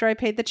up after I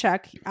paid the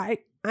check. I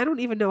don't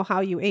even know how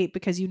you ate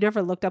because you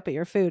never looked up at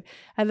your food.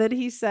 And then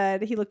he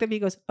looked at me, he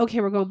goes, "Okay,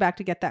 we're going back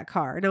to get that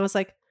car." And I was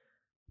like,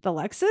 "The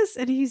Lexus?"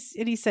 And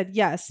he said,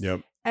 "Yes."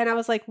 Yep. And I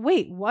was like,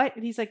 "Wait, what?"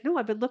 And he's like, "No,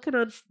 I've been looking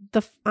on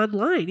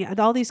online and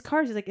all these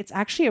cars." He's like, "It's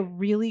actually a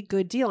really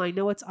good deal. I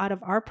know it's out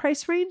of our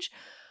price range,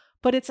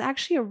 but it's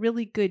actually a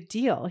really good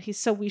deal."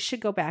 So we should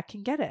go back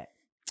and get it.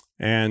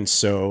 And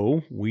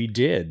so we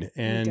did.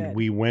 And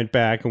we went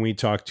back and we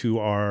talked to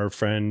our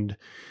friend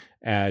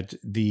at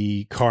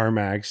the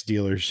CarMax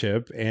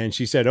dealership. And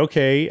she said,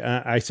 okay.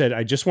 I said,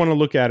 I just want to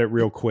look at it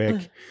real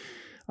quick.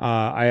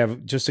 I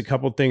have just a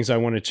couple things I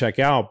want to check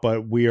out,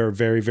 but we are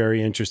very,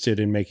 very interested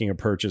in making a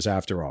purchase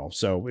after all.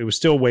 So it was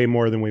still way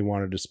more than we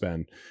wanted to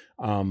spend.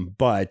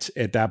 But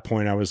at that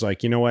point I was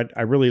like, you know what?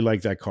 I really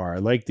like that car. I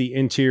like the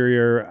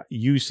interior.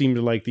 You seem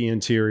to like the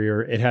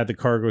interior. It had the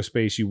cargo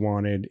space you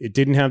wanted. It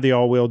didn't have the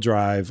all-wheel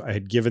drive. I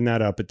had given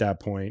that up at that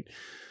point.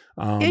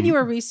 And you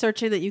were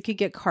researching that you could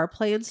get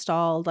CarPlay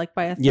installed like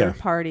by a third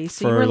party.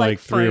 So for you were like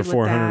 $300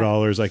 or $400,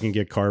 $400, I can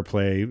get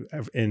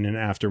CarPlay in an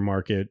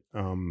aftermarket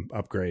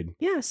upgrade.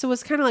 Yeah. So it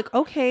was kind of like,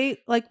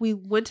 okay, like we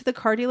went to the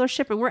car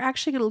dealership and we're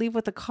actually going to leave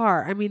with the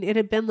car. I mean, it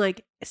had been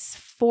like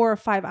 4 or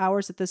 5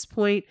 hours at this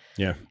point.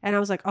 Yeah. And I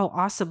was like, oh,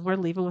 awesome. We're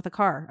leaving with a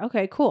car.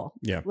 Okay, cool.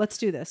 Yeah. Let's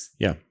do this.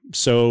 Yeah.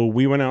 So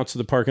we went out to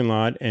the parking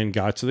lot and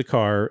got to the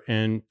car,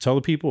 and tell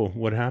the people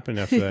what happened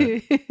after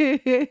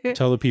that.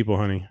 Tell the people,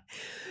 honey.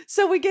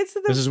 So we get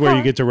to the This is where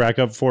you get to rack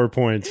up 4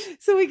 points.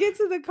 So we get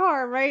to the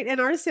car, right? And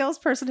our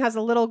salesperson has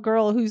a little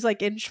girl who's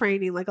like in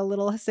training, like a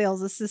little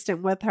sales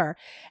assistant with her.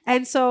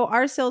 And so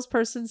our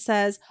salesperson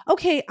says,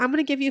 okay, I'm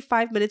going to give you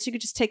 5 minutes. You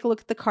could just take a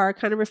look at the car,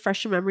 kind of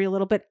refresh your memory a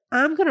little bit.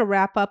 I'm going to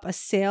wrap up a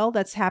sale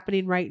that's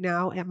happening right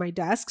now at my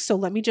desk. So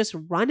let me just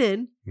run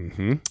in.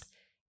 Mm-hmm.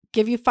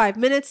 Give you 5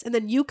 minutes, and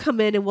then you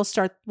come in and we'll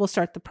start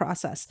the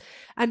process.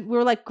 And we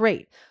were like,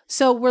 great.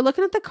 So we're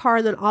looking at the car,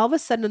 and then all of a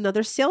sudden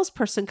another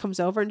salesperson comes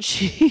over and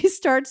she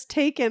starts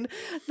taking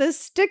the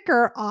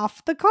sticker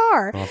off the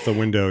car. Off the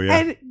window, yeah.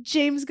 And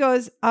James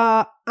goes,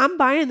 I'm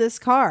buying this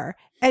car.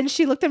 And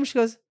she looked at him, she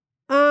goes,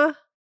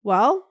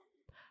 well,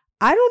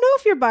 I don't know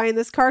if you're buying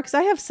this car because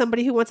I have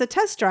somebody who wants to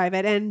test drive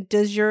it. And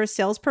does your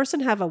salesperson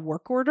have a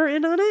work order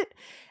in on it?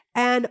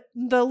 And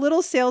the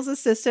little sales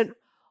assistant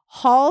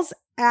hauls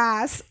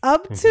ass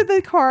up to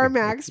the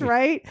CarMax,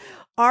 right?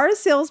 Our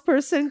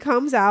salesperson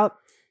comes out.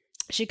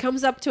 She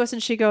comes up to us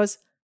and she goes,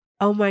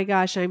 oh my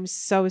gosh, I'm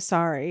so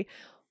sorry.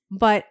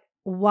 But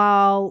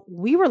while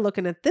we were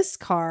looking at this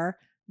car,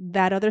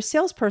 that other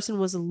salesperson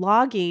was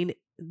logging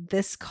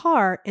this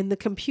car in the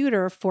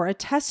computer for a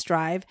test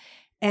drive.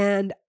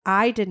 And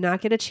I did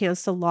not get a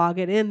chance to log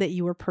it in that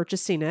you were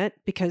purchasing it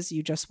because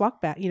you just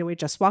walked back. We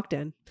just walked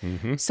in.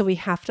 Mm-hmm. So we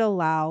have to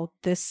allow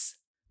this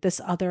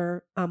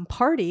other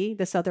party,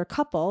 this other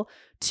couple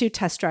to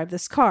test drive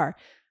this car.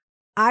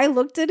 I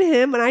looked at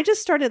him and I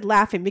just started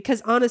laughing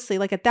because honestly,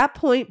 like at that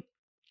point,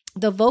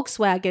 the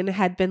Volkswagen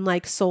had been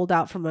like sold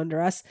out from under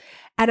us.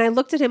 And I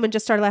looked at him and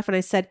just started laughing. I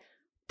said,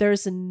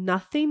 there's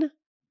nothing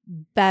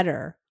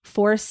better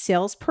for a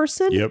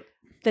salesperson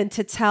than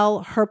to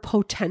tell her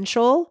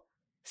potential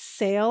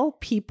sale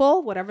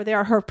people, whatever they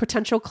are, her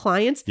potential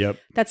clients,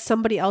 that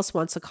somebody else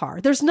wants a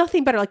car. There's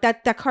nothing better. Like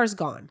that car's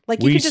gone.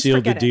 Like you can just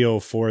sealed the deal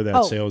for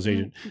that sales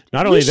agent.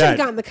 Not only that, we should have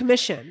gotten the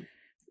commission.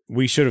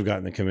 We should have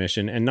gotten the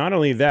commission. And not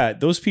only that,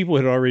 those people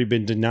had already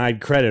been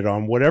denied credit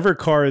on whatever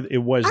car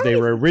it was they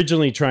were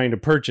originally trying to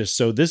purchase.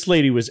 So this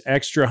lady was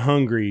extra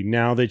hungry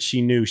now that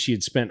she knew she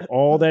had spent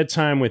all that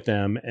time with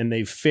them and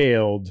they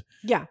failed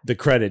the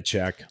credit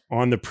check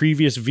on the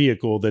previous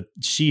vehicle that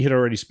she had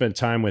already spent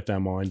time with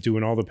them on,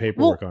 doing all the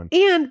paperwork on.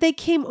 And they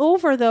came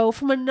over, though,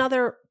 from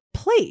another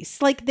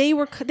place. Like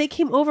they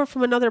came over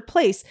from another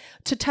place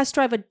to test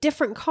drive a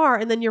different car.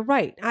 And then you're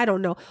right. I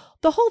don't know.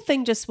 The whole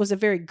thing just was a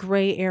very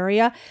gray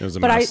area. It was a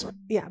mess.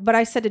 But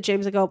I said to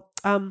James, I go,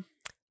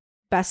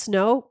 best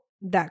know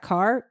that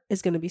car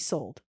is going to be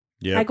sold.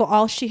 Yeah. I go,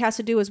 all she has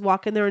to do is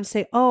walk in there and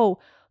say, oh,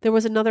 there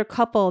was another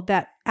couple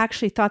that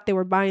actually thought they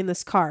were buying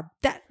this car.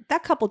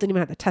 that couple didn't even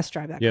have to test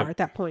drive that Yep. car at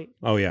that point.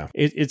 Oh yeah.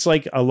 It's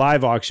like a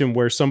live auction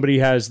where somebody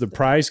has the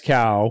prize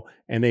cow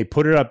and they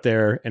put it up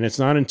there, and it's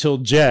not until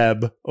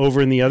Jeb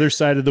over in the other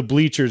side of the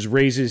bleachers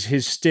raises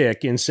his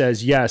stick and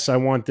says, yes, I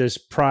want this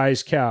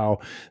prize cow,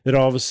 that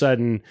all of a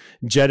sudden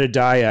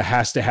Jedediah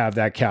has to have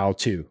that cow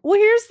too. Well,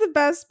 here's the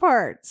best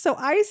part. So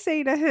I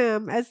say to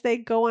him as they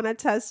go on a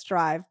test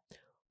drive,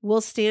 we'll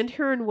stand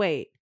here and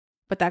wait,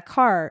 but that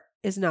car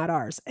is not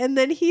ours. And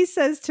then he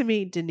says to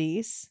me,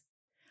 Denise,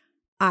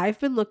 I've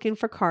been looking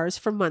for cars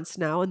for months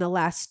now. In the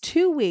last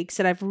 2 weeks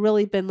that I've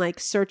really been like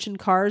searching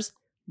cars,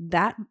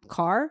 that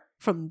car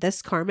from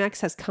this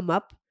CarMax has come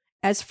up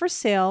as for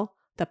sale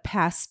the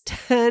past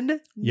 10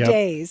 Yep.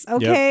 days.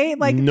 Okay. Yep.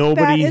 Like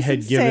nobody that is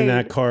had given insane.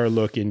 that car a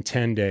look in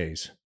 10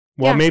 days.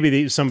 Well, Yeah.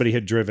 maybe somebody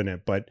had driven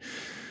it, but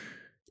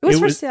It was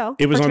for sale.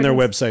 it was for on their 10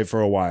 days. website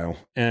for a while.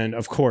 And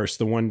of course,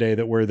 the one day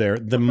that we're there,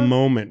 the Uh-huh.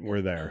 moment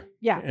we're there.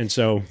 Yeah. And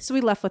so So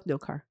we left with no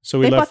car. we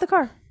They left. bought the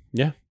car.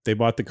 Yeah, they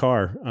bought the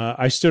car.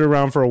 I stood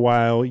around for a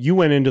while. You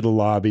went into the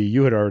lobby.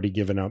 You had already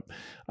given up.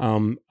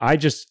 I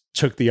just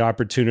took the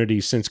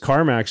opportunity, since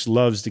CarMax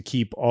loves to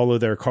keep all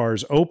of their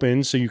cars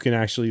open so you can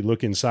actually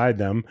look inside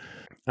them.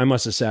 I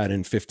must have sat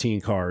in 15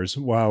 cars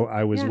while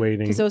I was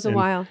waiting. Because it was a and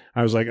while.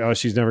 I was like, oh,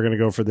 she's never going to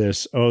go for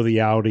this. Oh, the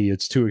Audi,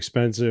 it's too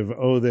expensive.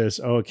 Oh, this.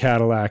 Oh, a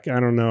Cadillac. I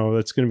don't know.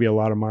 That's going to be a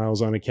lot of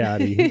miles on a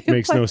Caddy. It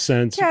makes no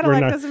sense.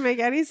 Cadillac doesn't make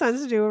any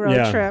sense to do a road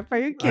Yeah, trip. Are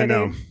you I kidding?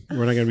 know.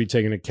 We're not going to be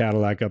taking a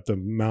Cadillac up the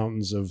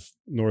mountains of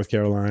North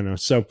Carolina.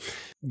 So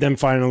then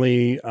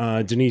finally,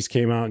 Denise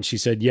came out and she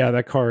said, yeah,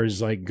 that car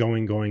is like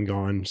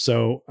gone.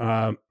 So,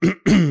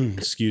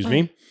 excuse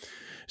me.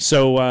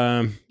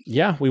 So,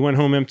 yeah, we went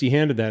home empty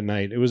handed that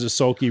night. It was a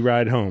sulky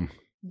ride home.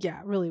 Yeah,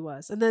 it really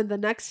was. And then the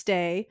next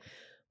day,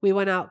 we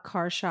went out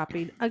car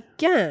shopping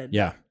again.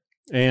 Yeah.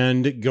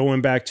 And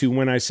going back to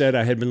when I said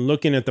I had been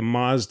looking at the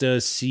Mazda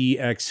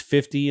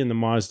CX-50 and the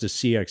Mazda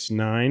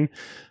CX-9,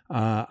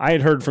 I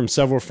had heard from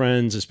several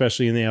friends,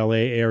 especially in the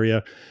LA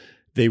area,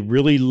 they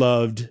really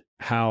loved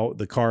how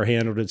the car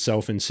handled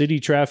itself in city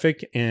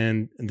traffic,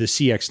 and the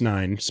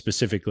CX-9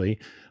 specifically.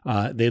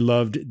 They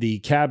loved the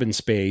cabin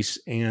space,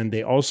 and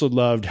they also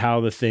loved how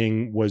the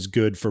thing was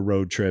good for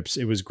road trips.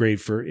 It was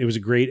a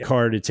great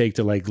car to take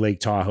to like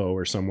Lake Tahoe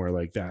or somewhere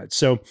like that.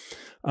 So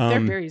They're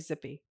very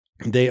zippy.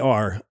 they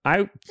are.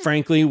 I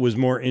frankly was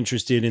more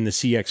interested in the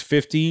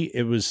CX-50.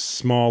 It was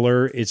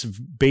smaller. It's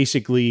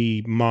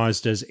basically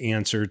Mazda's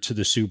answer to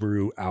the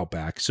Subaru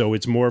Outback. So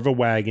it's more of a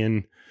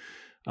wagon.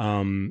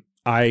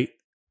 I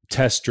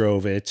test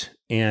drove it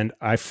and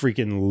I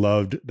freaking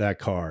loved that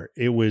car.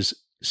 It was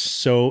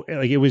so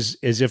like, it was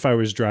as if I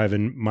was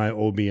driving my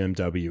old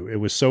BMW. It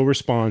was so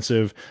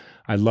responsive.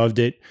 I loved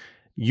it.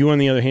 You, on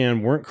the other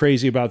hand, weren't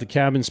crazy about the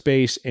cabin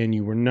space, and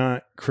you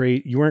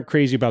weren't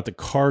crazy about the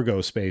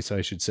cargo space,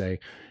 I should say,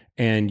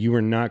 and you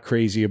were not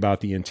crazy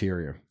about the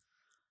interior.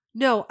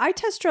 No, I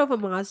test drove a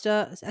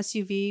Mazda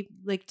SUV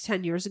like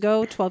 10 years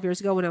ago, 12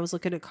 years ago when I was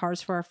looking at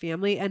cars for our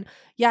family. And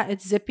yeah,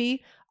 it's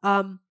zippy,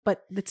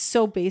 but it's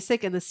so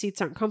basic and the seats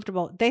aren't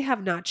comfortable. They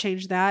have not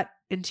changed that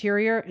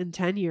interior in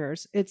 10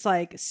 years. It's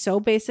like so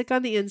basic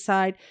on the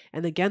inside.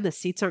 And again, the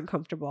seats aren't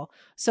comfortable.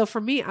 So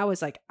for me, I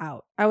was like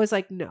out. I was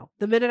like, no.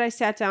 The minute I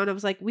sat down, I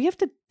was like, we have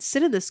to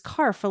sit in this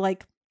car for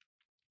like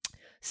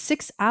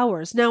 6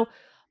 hours. Now,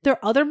 there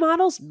are other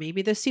models.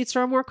 Maybe the seats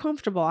are more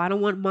comfortable. I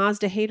don't want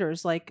Mazda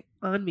haters like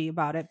on me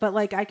about it. But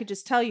like I could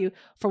just tell you,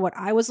 for what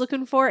I was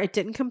looking for, it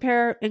didn't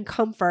compare in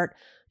comfort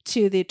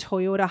to the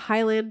Toyota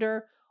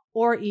Highlander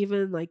or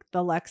even like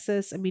the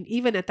Lexus. I mean,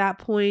 even at that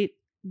point,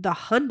 the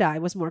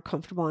Hyundai was more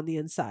comfortable on the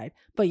inside.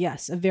 But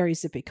yes, a very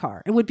zippy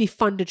car. It would be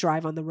fun to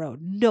drive on the road.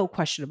 No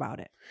question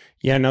about it.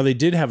 Yeah, now they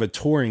did have a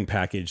touring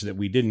package that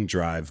we didn't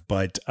drive,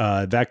 but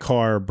that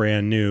car,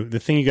 brand new. The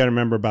thing you got to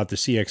remember about the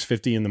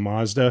CX-50 and the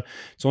Mazda,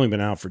 it's only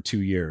been out for 2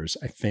 years,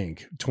 I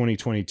think,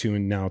 2022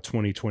 and now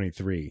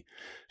 2023.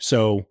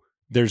 So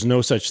there's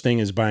no such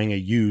thing as buying a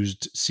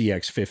used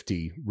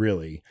CX-50,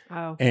 really.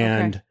 Oh,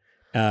 And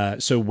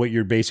so what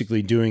you're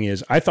basically doing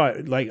is, I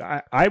thought, like,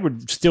 I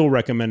would still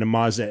recommend a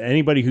Mazda.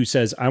 Anybody who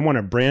says, I want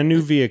a brand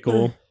new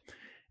vehicle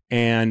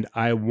and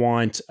I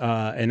want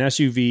an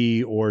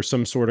SUV or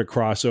some sort of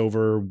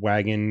crossover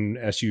wagon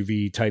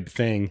SUV type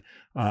thing,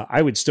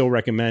 I would still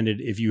recommend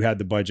it if you had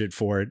the budget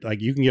for it. Like,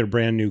 you can get a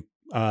brand new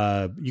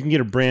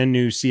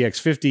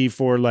CX-50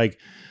 for like,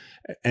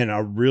 and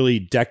a really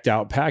decked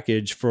out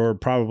package for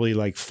probably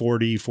like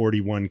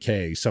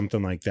 41K,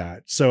 something like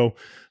that. So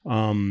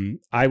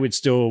I would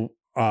still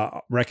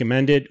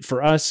recommend it.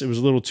 For us, it was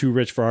a little too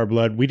rich for our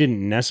blood. We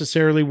didn't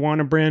necessarily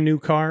want a brand new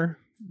car.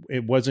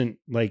 It wasn't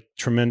like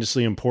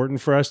tremendously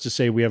important for us to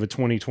say we have a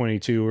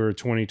 2022 or a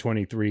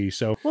 2023.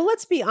 So, well,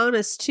 let's be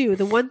honest too.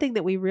 The one thing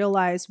that we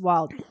realized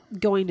while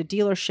going to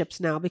dealerships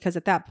now, because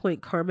at that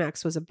point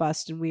CarMax was a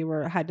bust and we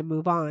had to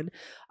move on.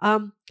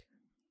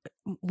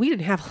 We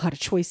didn't have a lot of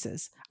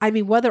choices. I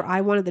mean, whether I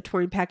wanted the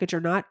touring package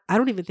or not, I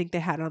don't even think they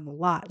had it on the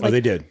lot. oh,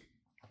 they did.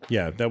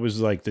 Yeah, that was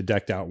like the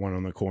decked out one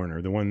on the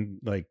corner. The one,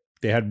 like,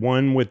 they had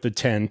one with the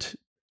tent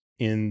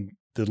in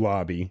the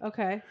lobby.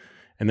 Okay.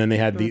 And then they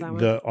had Oh, that one.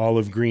 the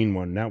olive green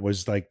one. That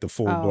was like the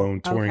full blown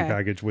touring okay.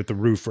 package with the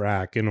roof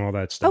rack and all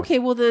that stuff. Okay,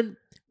 well then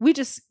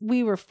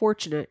we were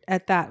fortunate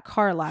at that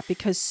car lot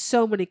because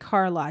so many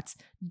car lots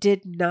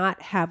did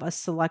not have a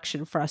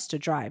selection for us to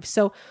drive.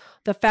 So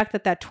the fact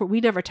that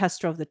we never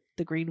test drove the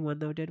green one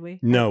though, did we?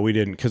 No, we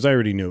didn't, because I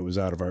already knew it was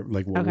out of our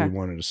what Okay. we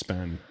wanted to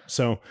spend.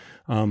 So,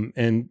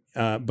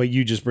 but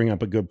you just bring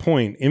up a good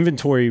point.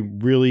 Inventory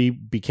really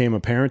became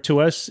apparent to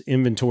us.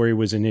 Inventory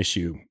was an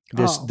issue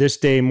this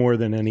day more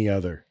than any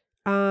other.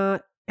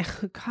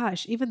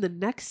 Gosh, even the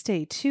next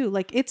day too.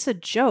 Like it's a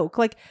joke.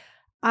 Like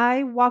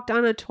I walked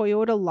on a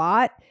Toyota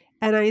lot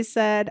and I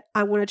said,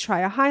 I want to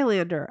try a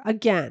Highlander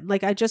again.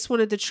 Like I just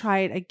wanted to try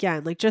it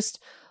again. Like just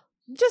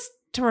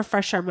to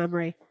refresh our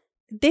memory.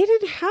 They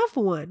didn't have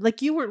one.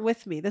 Like you weren't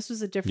with me. This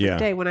was a different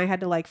day when I had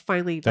to like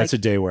finally. That's a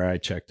day where I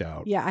checked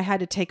out. Yeah, I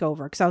had to take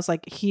over because I was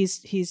like,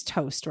 he's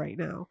toast right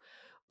now.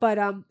 But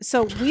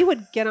so we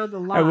would get on the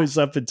lot. I was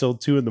up until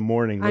 2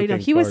 a.m. I know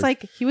he was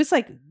like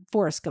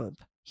Forrest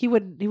Gump. He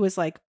was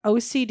like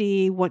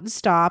OCD, wouldn't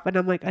stop, and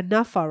I'm like,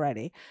 enough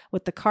already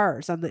with the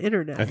cars on the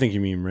internet. I think you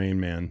mean Rain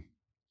Man.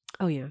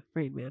 Oh yeah,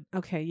 Rain Man.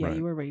 Okay, yeah, Right.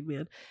 you were Rain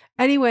Man.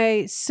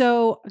 Anyway,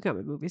 so I got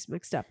my movies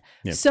mixed up.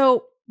 Yep.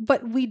 So,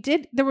 but we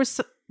did. There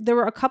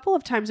were a couple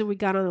of times when we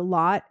got on a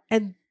lot,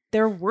 and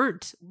there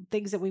weren't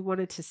things that we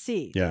wanted to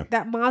see. Yeah.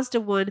 That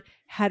Mazda one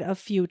had a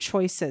few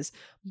choices,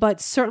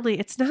 but certainly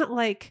it's not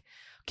like.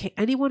 Okay,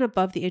 anyone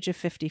above the age of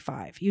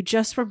 55, you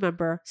just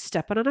remember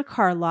stepping on a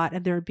car lot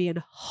and there would be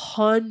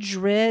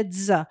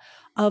hundreds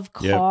of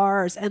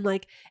cars and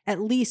like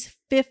at least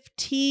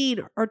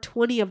 15 or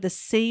 20 of the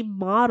same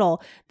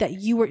model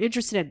that you were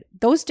interested in.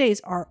 Those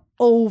days are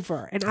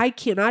over. And I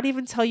cannot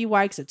even tell you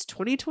why, because it's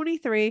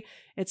 2023.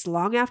 It's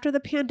long after the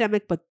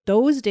pandemic, but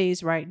those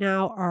days right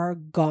now are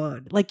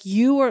gone. Like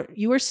you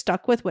are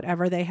stuck with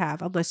whatever they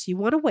have unless you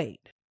want to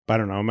wait. I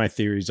don't know. My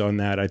theories on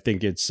that. I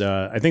think it's.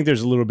 I think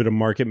there's a little bit of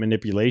market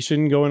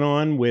manipulation going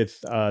on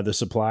with the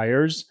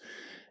suppliers,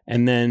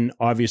 and then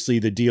obviously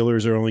the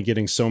dealers are only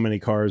getting so many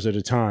cars at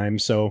a time.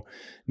 So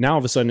now all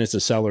of a sudden it's a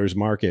seller's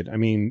market. I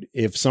mean,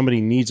 if somebody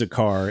needs a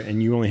car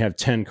and you only have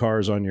 10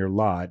 cars on your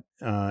lot,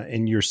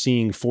 and you're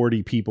seeing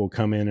 40 people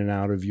come in and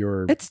out of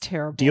your It's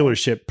terrible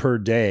dealership per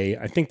day,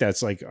 I think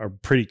that's like a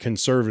pretty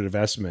conservative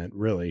estimate,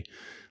 really.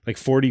 Like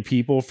 40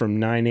 people from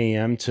 9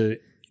 a.m. to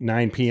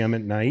 9 p.m.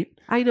 at night.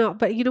 I know,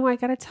 but you know what? I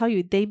got to tell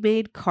you, they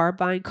made car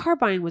buying. Car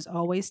buying was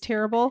always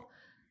terrible.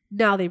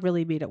 Now they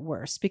really made it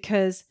worse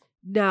because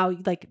now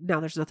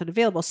there's nothing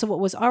available. So what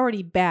was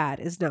already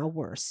bad is now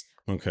worse.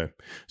 Okay.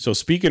 So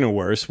speaking of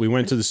worse, we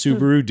went to the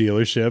Subaru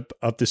dealership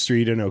up the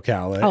street in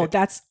Ocala. Oh,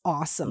 that's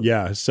awesome.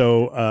 Yeah.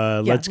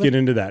 So let's get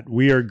into that.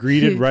 We are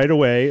greeted right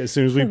away as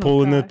soon as we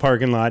pull in the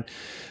parking lot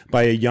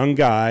by a young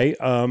guy,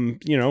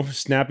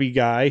 snappy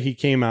guy. He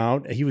came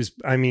out. He was,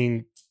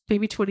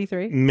 maybe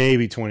 23.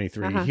 Maybe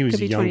 23. He was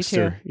a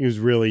youngster. 22. He was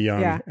really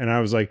young. Yeah. And I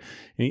was like,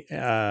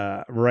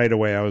 right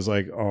away, I was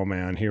like, oh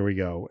man, here we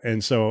go.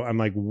 And so I'm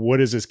like,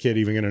 what is this kid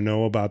even going to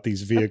know about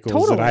these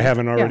vehicles that I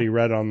haven't already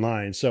read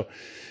online? So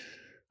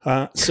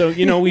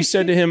we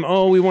said to him,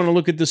 oh, we want to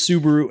look at the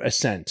Subaru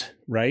Ascent,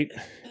 right?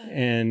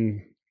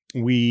 And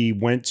we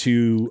went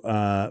to,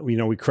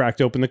 we cracked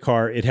open the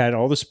car. It had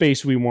all the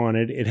space we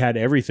wanted. It had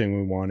everything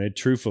we wanted,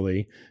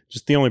 truthfully.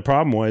 Just the only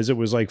problem was it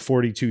was like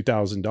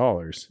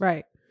 $42,000.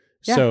 Right.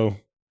 Yeah. So,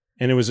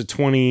 and it was a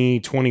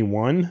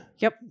 2021.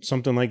 Yep.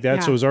 Something like that. Yeah.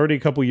 So it was already a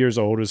couple years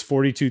old. It was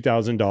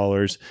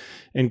 $42,000,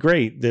 and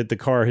great that the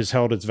car has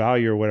held its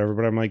value or whatever.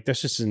 But I'm like,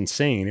 that's just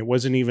insane. It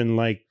wasn't even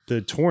like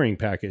the touring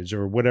package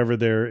or whatever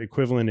their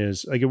equivalent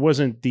is. Like it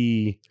wasn't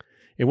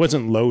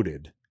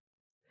loaded.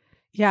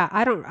 Yeah,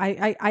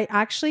 I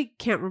actually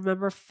can't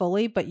remember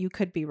fully, but you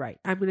could be right.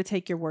 I'm going to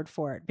take your word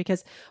for it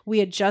because we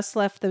had just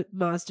left the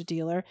Mazda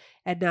dealer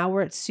and now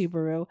we're at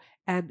Subaru.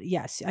 And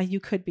yes, you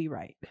could be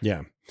right.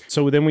 Yeah.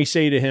 So then we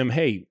say to him,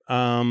 hey, did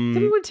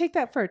we want to take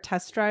that for a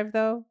test drive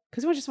though?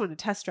 Because we just wanted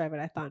to test drive it,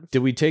 I thought.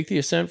 Did we take the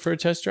Ascent for a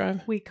test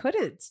drive? We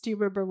couldn't. Do you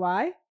remember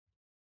why?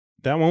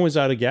 That one was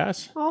out of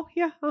gas. Oh,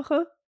 yeah.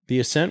 Uh-huh. The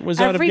Ascent was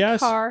out of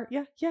gas? Every car.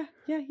 Yeah.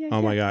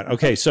 Oh my God.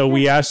 Okay. So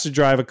we asked to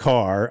drive a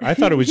car. I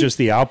thought it was just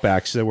the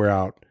Outbacks that were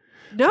out.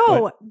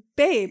 No,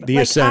 babe. The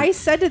like Ascent. I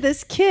said to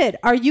this kid,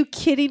 are you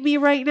kidding me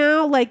right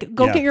now? Like,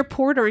 go get your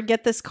Porter and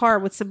get this car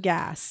with some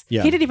gas.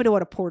 Yeah. He didn't even know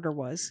what a Porter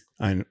was.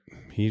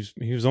 He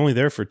was only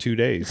there for 2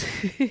 days.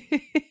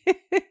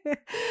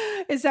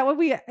 Is that what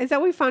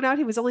we found out?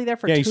 He was only there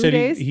for 2 days?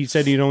 days? He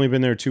said he'd only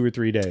been there 2 or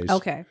 3 days.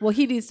 Okay. Well,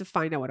 he needs to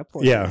find out what a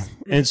Porter is.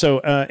 And so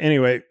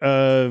anyway,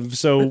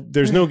 so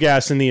there's no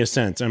gas in the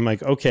Ascent. I'm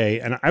like, okay.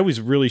 And I was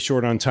really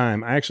short on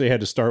time. I actually had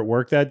to start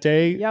work that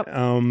day. Yep.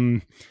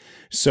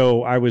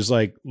 So I was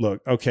like,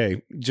 look,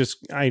 okay,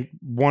 I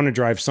want to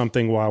drive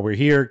something while we're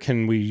here.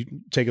 Can we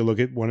take a look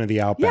at one of the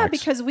Outbacks? Yeah,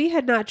 because we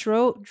had not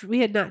driven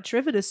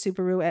a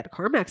Subaru at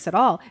CarMax at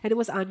all, and it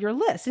was on your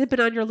list. It had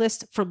been on your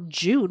list from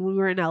June when we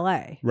were in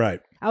LA.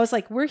 Right. I was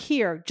like, we're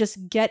here.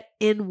 Just get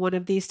in one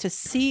of these to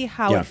see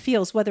how it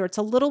feels, whether it's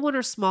a little one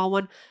or small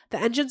one. The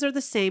engines are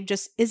the same.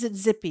 Just, is it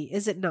zippy?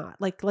 Is it not?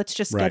 Like, let's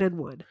just get in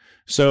one.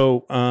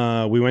 So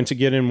we went to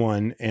get in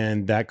one,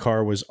 and that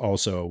car was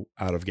also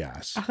out of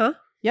gas.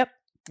 Yep.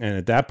 And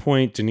at that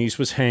point, Denise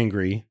was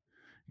hangry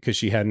because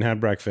she hadn't had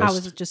breakfast. I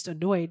was just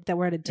annoyed that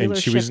we're at a dealership and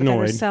she was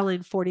annoyed. They're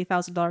selling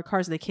 $40,000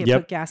 cars and they can't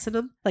put gas in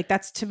them. Like,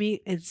 that's to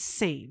me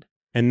insane.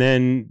 And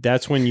then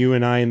that's when you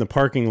and I in the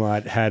parking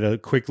lot had a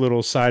quick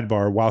little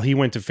sidebar while he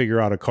went to figure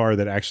out a car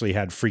that actually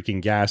had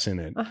freaking gas in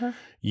it.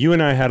 You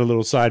and I had a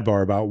little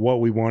sidebar about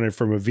what we wanted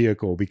from a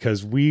vehicle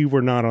because we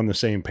were not on the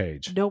same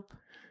page. Nope.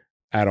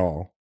 At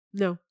all.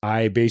 No.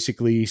 I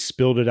basically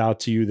spilled it out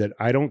to you that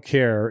I don't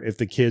care if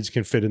the kids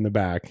can fit in the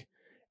back.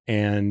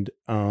 And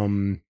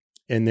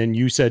then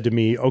you said to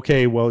me,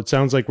 okay, well, it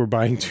sounds like we're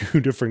buying two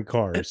different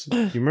cars.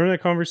 You remember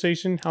that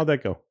conversation? How'd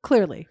that go?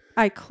 Clearly.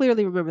 I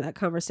clearly remember that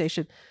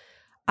conversation.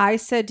 I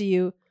said to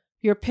you,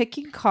 you're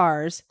picking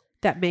cars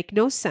that make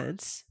no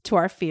sense to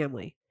our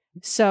family.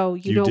 So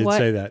you know did what?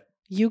 Say that.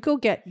 You go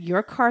get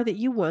your car that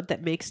you want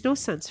that makes no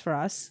sense for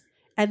us.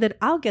 And then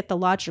I'll get the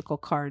logical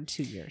car in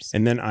 2 years.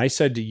 And then I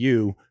said to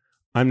you,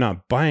 I'm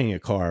not buying a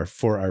car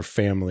for our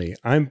family.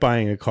 I'm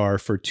buying a car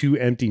for two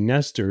empty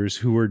nesters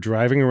who are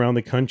driving around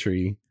the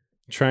country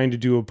trying to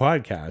do a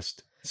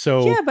podcast.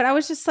 So yeah, but I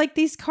was just like,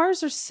 these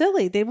cars are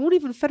silly. They won't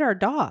even fit our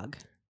dog.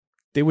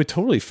 They would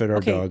totally fit our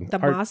dog. The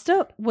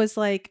Mazda was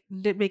like,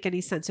 didn't make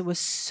any sense. It was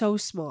so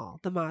small,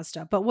 the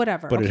Mazda, but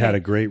whatever. But it had a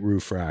great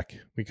roof rack.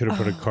 We could have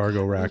put a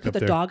cargo rack up there. Put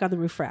the dog on the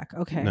roof rack.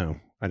 Okay. No,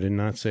 I did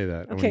not say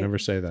that. I would never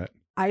say that.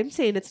 I'm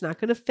saying it's not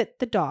going to fit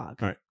the dog.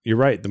 All right. You're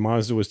right. The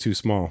Mazda was too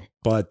small.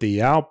 But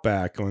the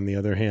Outback, on the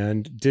other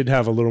hand, did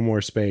have a little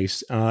more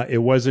space.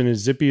 It wasn't as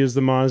zippy as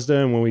the Mazda.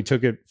 And when we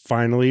took it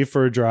finally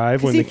for a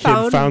drive, when the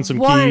kid found some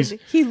keys.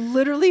 He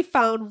literally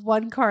found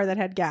one car that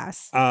had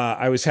gas.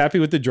 I was happy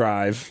with the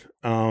drive.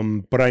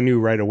 But I knew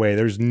right away,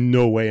 there's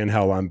no way in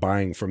hell I'm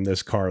buying from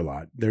this car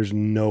lot. There's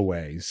no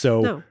way.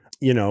 So,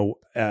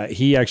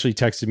 he actually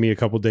texted me a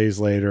couple days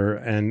later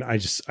and I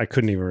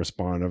couldn't even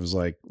respond. I was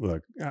like,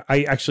 look,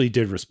 I actually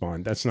did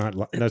respond. That's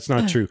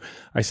not true.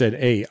 I said,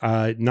 hey,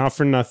 not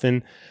for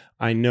nothing.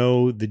 I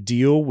know the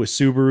deal with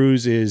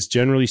Subarus is,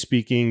 generally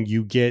speaking,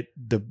 you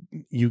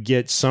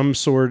get some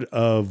sort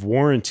of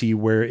warranty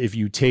where if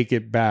you take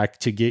it back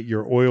to get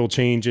your oil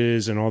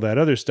changes and all that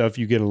other stuff,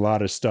 you get a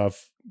lot of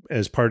stuff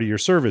as part of your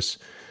service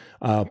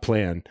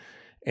plan.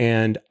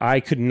 And I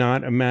could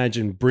not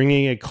imagine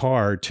bringing a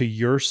car to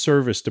your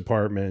service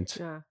department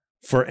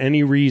for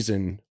any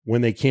reason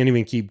when they can't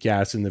even keep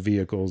gas in the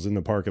vehicles in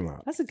the parking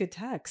lot. That's a good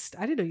text.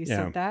 I didn't know you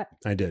said that.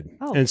 I did.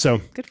 Oh, and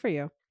so good for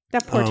you.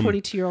 That poor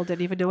 22-year-old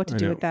didn't even know what to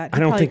do with that. I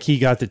don't think he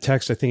got the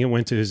text. I think it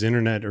went to his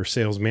internet or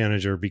sales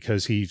manager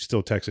because he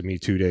still texted me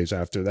 2 days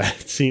after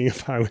that, seeing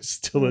if I was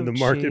still in the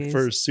market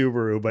for a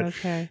Subaru. But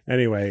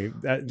anyway,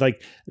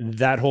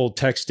 that whole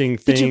texting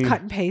thing. Did you cut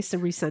and paste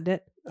and resend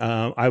it?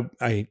 No,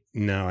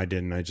 I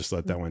didn't. I just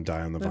let that one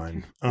die on the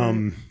vine.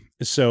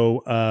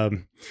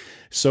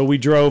 So we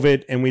drove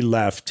it and we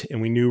left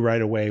and we knew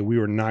right away we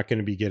were not going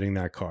to be getting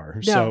that car.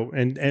 No. So,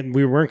 and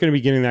we weren't going to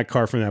be getting that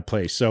car from that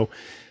place. So,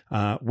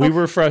 we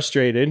were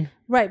frustrated.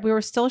 Right. We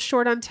were still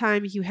short on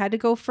time. You had to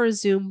go for a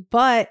Zoom,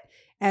 but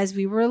as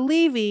we were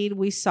leaving,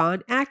 we saw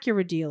an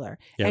Acura dealer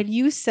and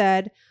you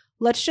said,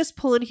 let's just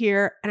pull in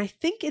here. And I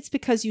think it's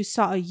because you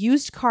saw a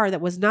used car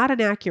that was not an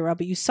Acura,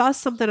 but you saw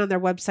something on their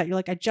website. You're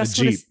like, I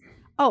just want to.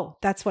 Oh,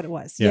 that's what it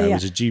was. Yeah, it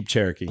was a Jeep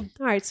Cherokee.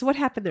 All right. So what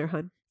happened there,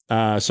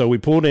 hon? So we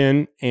pulled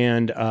in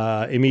and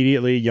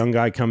immediately a young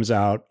guy comes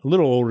out, a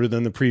little older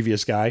than the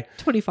previous guy.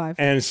 25.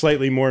 And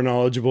slightly more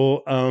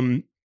knowledgeable.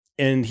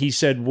 And he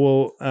said,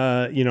 well,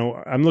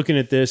 I'm looking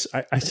at this.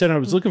 I said I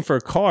was looking for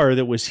a car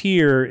that was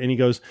here. And he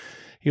goes,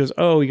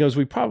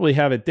 we probably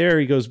have it there.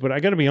 He goes, but I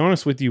got to be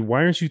honest with you.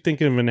 Why aren't you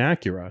thinking of an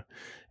Acura?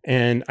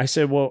 And I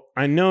said, well,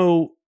 I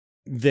know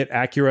that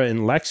Acura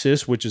and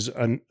Lexus, which is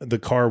the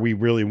car we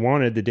really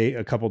wanted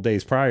a couple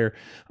days prior,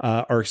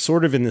 are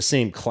sort of in the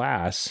same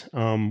class,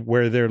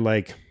 where they're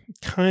like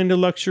kind of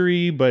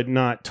luxury, but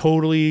not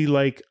totally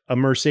like a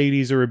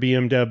Mercedes or a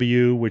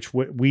BMW, which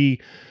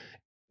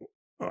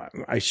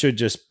I should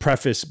just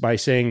preface by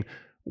saying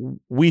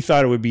we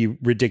thought it would be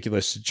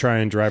ridiculous to try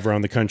and drive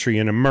around the country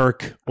in a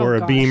Merc or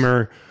a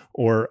Beamer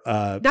or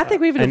not that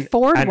we even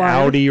afford an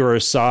Audi or a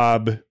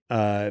Saab,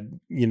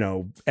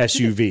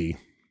 SUV.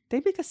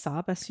 They make a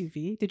Saab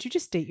SUV. Did you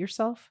just date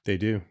yourself? They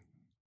do.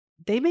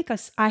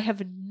 I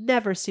have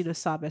never seen a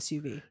Saab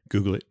SUV.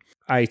 Google it.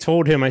 I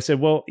told him, I said,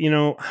 well,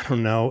 I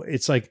don't know.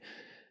 It's like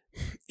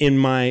in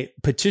my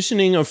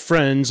petitioning of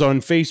friends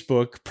on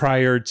Facebook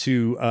prior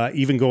to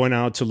even going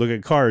out to look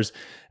at cars,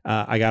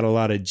 I got a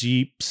lot of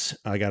Jeeps.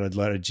 I got a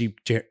lot of Jeep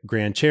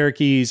Grand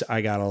Cherokees.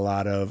 I got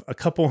a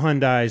couple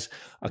Hyundais,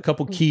 a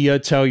couple Kia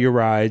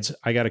Tellurides.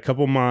 I got a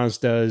couple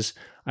Mazdas.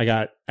 I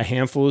got a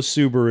handful of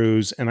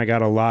Subarus, and I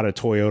got a lot of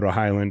Toyota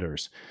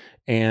Highlanders.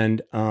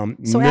 And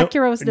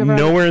Acura was never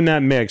nowhere in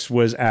that mix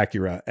was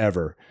Acura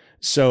ever.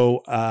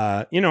 So,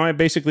 I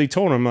basically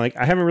told him, like,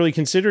 I haven't really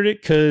considered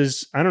it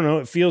because, I don't know,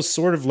 it feels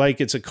sort of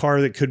like it's a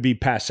car that could be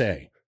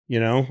passé,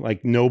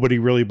 like nobody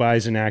really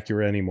buys an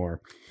Acura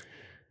anymore.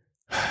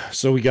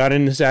 So we got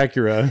in this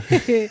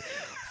Acura.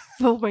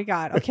 Oh my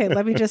God. Okay,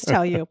 let me just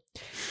tell you.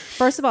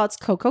 First of all, it's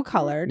cocoa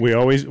colored. We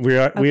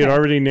had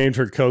already named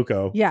her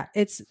Coco. Yeah,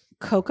 it's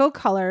cocoa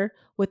color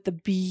with the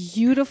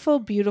beautiful,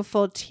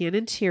 beautiful tan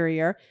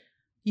interior.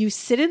 You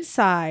sit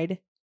inside,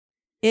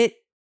 it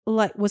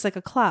was like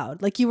a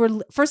cloud. Like you were,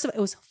 first of all,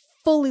 it was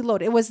fully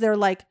loaded. It was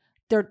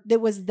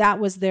that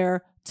was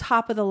their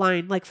top of the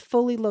line, like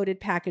fully loaded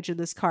package in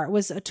this car. It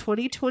was a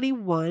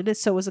 2021,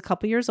 so it was a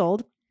couple years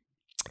old.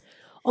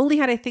 Only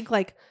had, I think,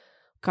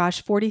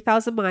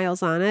 40,000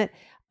 miles on it.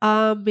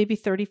 Maybe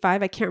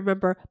 35, I can't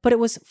remember, but it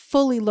was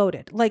fully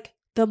loaded. Like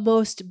the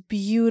most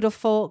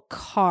beautiful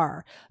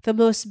car,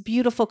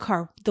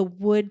 the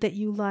wood that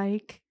you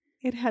like.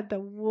 It had the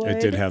wood. It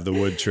did have the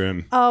wood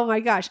trim. Oh my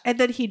gosh. And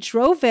then he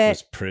drove it. It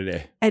was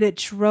pretty. And it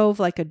drove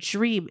like a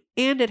dream.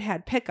 And it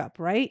had pickup,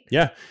 right?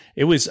 Yeah.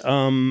 It was,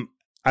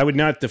 I would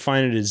not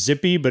define it as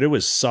zippy, but it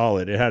was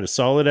solid. It had a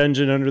solid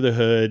engine under the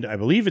hood. I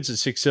believe it's a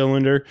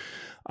 6-cylinder.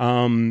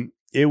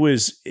 It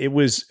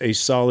was a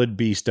solid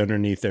beast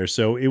underneath there.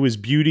 So it was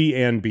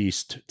beauty and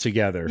beast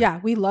together. Yeah.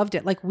 We loved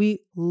it. Like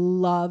we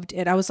loved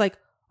it. I was like,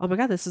 oh my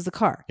God, this is the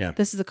car. Yeah.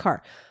 This is the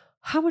car.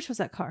 How much was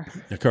that car?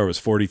 The car was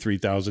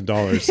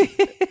 $43,000.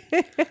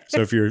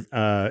 So if you're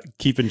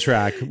keeping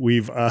track,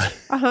 we've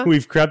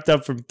crept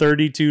up from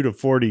 32 to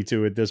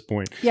 42 at this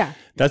point. Yeah.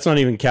 That's not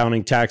even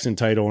counting tax and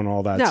title and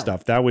all that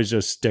stuff. That was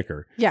just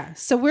sticker. Yeah.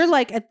 So we're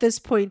like at this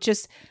point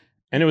just.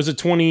 And it was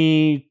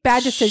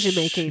bad decision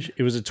making.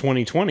 It was a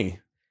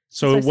 2020.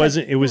 So it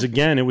wasn't, it was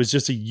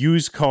just a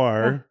used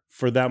car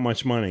for that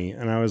much money.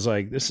 And I was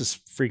like, this is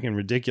freaking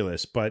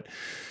ridiculous. But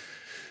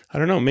I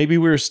don't know, maybe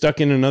we were stuck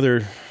in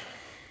another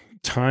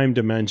time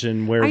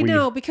dimension where I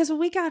know, because when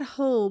we got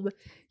home,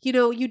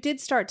 you did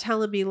start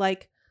telling me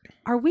like,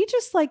 are we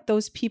just like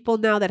those people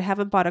now that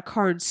haven't bought a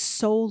car in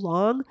so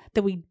long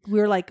that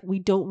we're like, we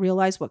don't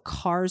realize what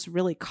cars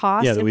really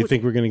cost? Yeah, that we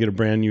think we're going to get a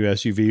brand new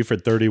SUV for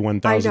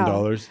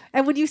 $31,000.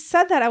 And when you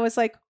said that, I was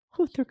like,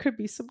 oh, there could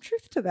be some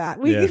truth to that.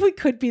 We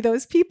could be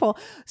those people.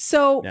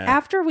 So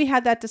after we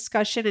had that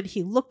discussion and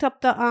he looked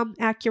up the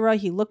Acura,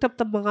 he looked up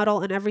the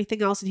model and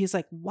everything else. And he's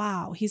like,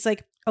 wow. He's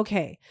like,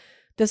 okay,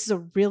 this is a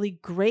really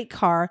great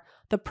car.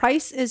 The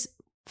price is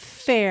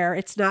fair.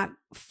 It's not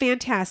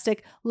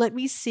fantastic. Let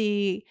me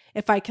see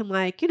if I can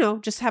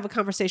just have a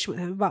conversation with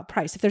him about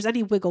price. If there's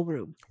any wiggle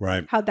room.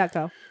 Right. How'd that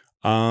go?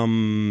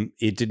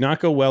 It did not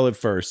go well at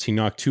first. He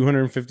knocked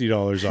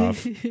 $250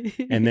 off.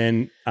 And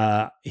then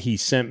he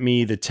sent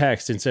me the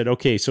text and said,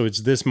 okay, so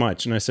it's this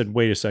much. And I said,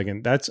 wait a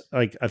second, that's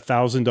like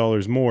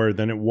 $1,000 more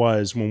than it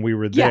was when we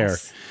were there.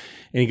 Yes.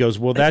 And he goes,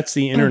 well, that's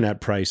the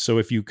internet price. So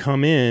if you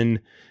come in,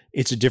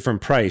 it's a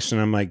different price.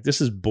 And I'm like,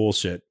 this is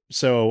bullshit.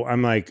 So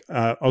I'm like,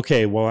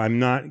 okay, well, I'm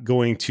not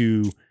going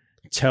to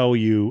tell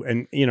you.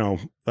 And,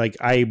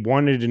 I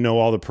wanted to know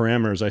all the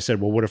parameters. I said,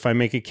 well, what if I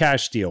make a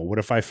cash deal? What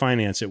if I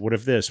finance it? What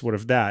if this? What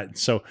if that?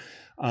 So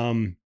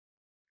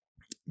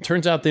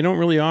turns out they don't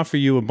really offer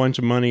you a bunch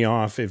of money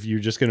off if you're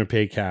just going to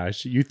pay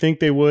cash. You think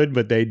they would,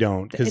 but they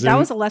don't. Because that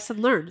was a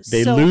lesson learned.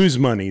 They lose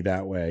money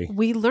that way.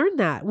 We learned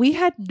that. We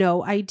had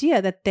no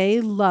idea that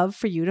they love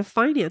for you to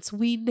finance.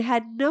 We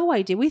had no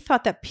idea. We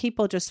thought that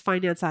people just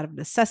finance out of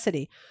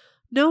necessity.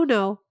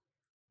 No.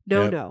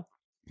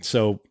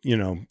 So,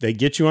 they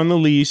get you on the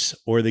lease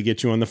or they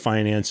get you on the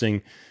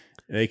financing.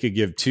 They could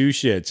give two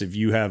shits if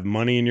you have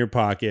money in your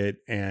pocket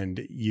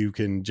and you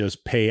can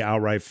just pay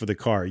outright for the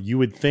car. You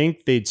would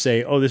think they'd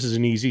say, oh, this is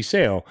an easy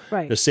sale.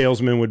 Right. The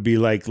salesman would be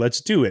like,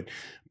 let's do it.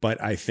 But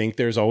I think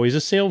there's always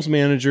a sales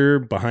manager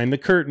behind the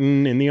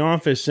curtain in the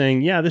office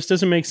saying, yeah, this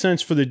doesn't make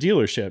sense for the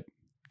dealership,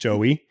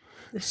 Joey.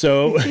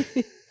 So...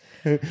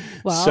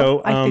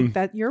 Well, I think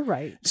that you're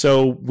right.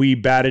 So we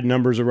batted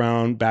numbers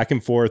around back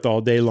and forth all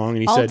day long. And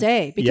he said, all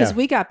day, because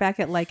we got back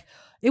at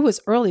it was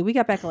early. We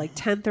got back at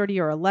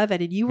 10:30 or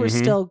 11 and you were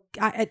still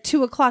at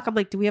 2:00. I'm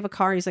like, do we have a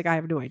car? He's like, I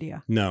have no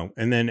idea. No.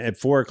 And then at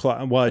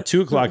 4:00, well, at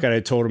 2:00, I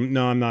told him,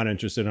 no, I'm not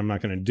interested. I'm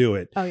not going to do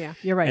it. Oh yeah,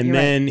 you're right. And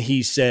then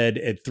he said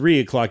at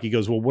 3:00, he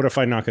goes, well, what if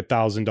I knock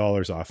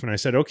 $1,000 off? And I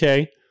said,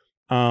 okay.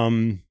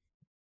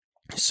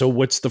 So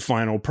what's the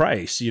final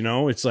price?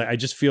 It's like, I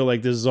just feel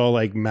like this is all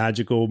like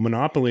magical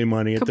Monopoly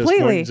money at this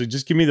point. So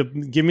just give me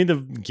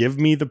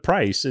the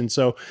price. And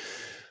so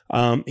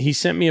he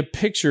sent me a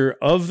picture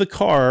of the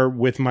car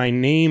with my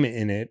name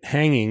in it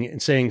hanging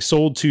and saying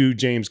sold to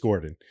James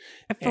Gordon.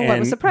 What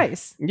was the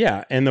price?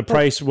 Yeah. And the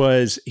price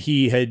was,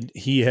 he had,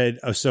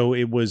 so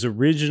it was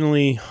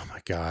originally, oh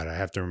my God, I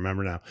have to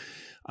remember now.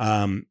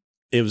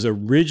 It was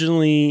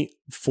originally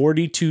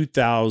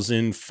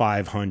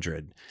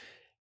 $42,500.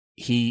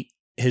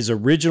 his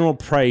original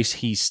price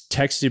he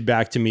texted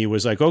back to me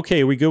was like,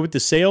 okay, we go with the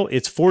sale.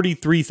 It's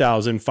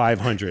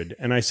 $43,500.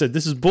 And I said,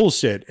 this is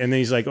bullshit. And then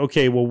he's like,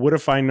 okay, well, what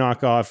if I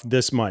knock off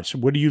this much?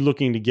 What are you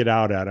looking to get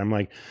out at? I'm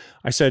like,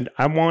 I said,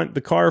 I want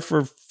the car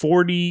for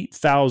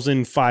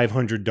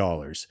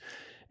 $40,500.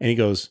 And he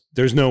goes,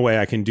 there's no way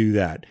I can do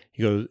that.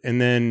 He goes, and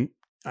then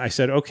I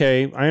said,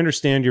 okay, I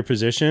understand your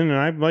position.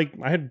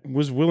 And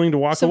was willing to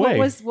walk away.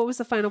 What was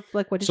the final,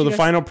 like, what did so you the guys-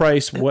 final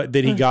price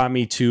that he got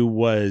me to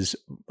was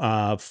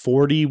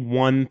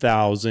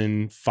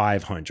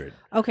 $41,500.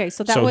 Okay.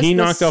 So that So was he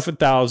knocked off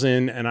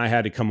 1,000 and I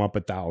had to come up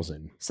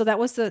 1,000. So that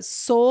was the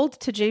sold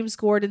to James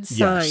Gordon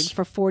sign Yes.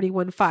 for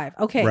 41.5.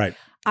 Okay. Right.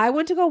 I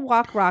went to go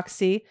walk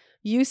Roxy.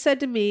 You said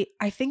to me,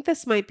 I think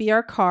this might be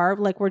our car.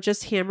 Like, we're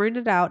just hammering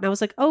it out. And I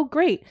was like, oh,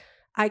 great.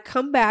 I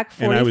come back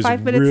 45 And I was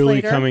minutes really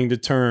later. coming to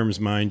terms,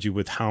 mind you,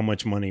 with how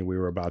much money we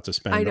were about to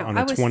spend I know. on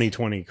I a was-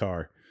 2020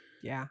 car.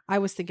 Yeah, I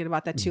was thinking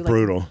about that too. Like,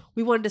 Brutal.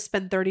 we wanted to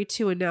spend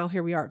 32 and now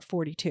here we are at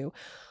 42.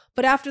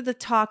 But after the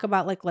talk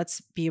about, like, let's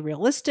be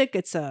realistic,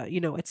 it's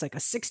it's like a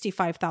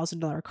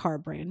 $65,000 car,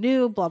 brand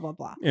new, blah, blah,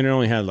 blah. And it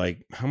only had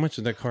like, how much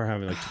did that car have?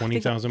 Like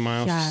 20,000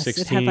 miles? Yes,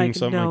 16, it had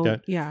something like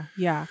that? Yeah,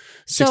 yeah.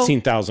 So,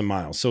 16,000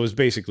 miles. So it was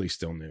basically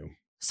still new.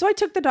 So I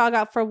took the dog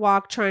out for a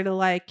walk, trying to,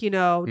 like, just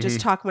Mm-hmm.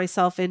 talk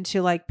myself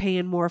into, like,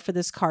 paying more for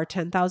this car,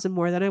 10,000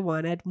 more than I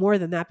wanted, more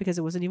than that because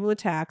it wasn't even with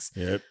tax.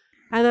 Yep.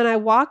 And then I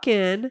walk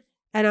in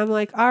and I'm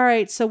like, all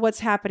right, so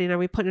what's happening? Are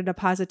we putting a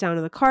deposit down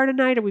in the car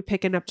tonight? Are we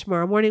picking up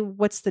tomorrow morning?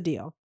 What's the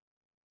deal?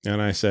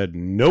 And I said,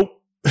 nope.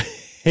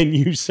 And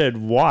you said,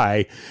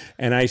 why?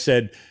 And I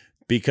said,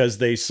 because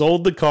they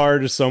sold the car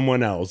to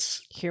someone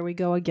else. Here we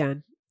go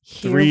again.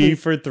 Three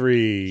for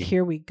three.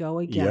 Here we go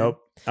again. Yep.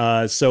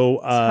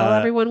 Tell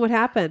everyone what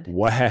happened.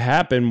 What had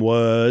happened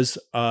was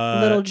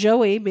Little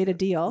Joey made a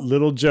deal.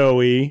 Little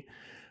Joey,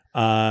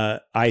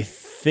 I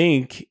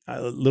think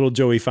Little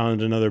Joey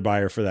found another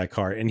buyer for that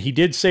car. And he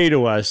did say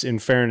to us, in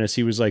fairness,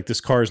 he was like,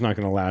 this car is not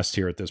going to last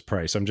here at this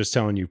price. I'm just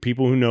telling you,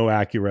 people who know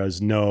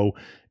Acuras know,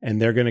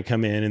 and they're going to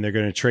come in and they're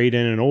going to trade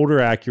in an older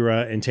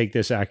Acura and take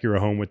this Acura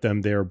home with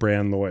them. They're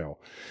brand loyal.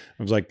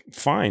 I was like,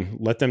 fine,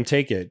 let them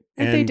take it.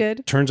 And they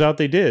did. Turns out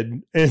they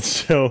did. And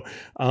so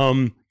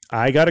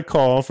I got a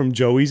call from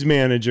Joey's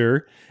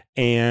manager,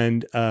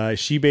 and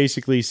she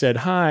basically said,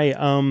 hi,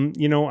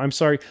 I'm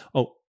sorry.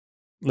 Oh,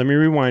 let me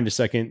rewind a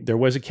second. There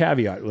was a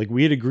caveat. Like,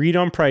 we had agreed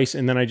on price,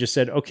 and then I just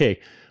said, okay,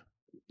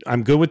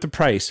 I'm good with the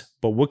price,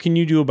 but what can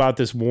you do about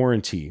this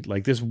warranty?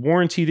 Like, this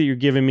warranty that you're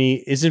giving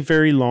me isn't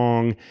very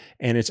long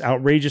and it's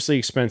outrageously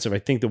expensive. I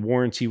think the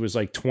warranty was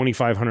like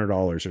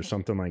 $2,500 or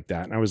something like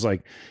that. And I was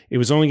like, it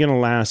was only going to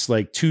last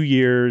like 2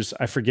 years.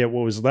 I forget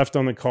what was left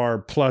on the car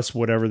plus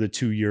whatever the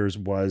 2 years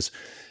was.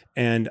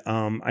 And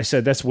I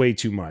said, that's way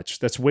too much.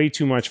 That's way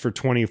too much for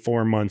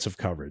 24 months of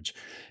coverage.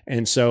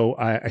 And so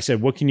I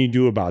said, what can you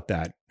do about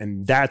that?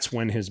 And that's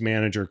when his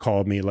manager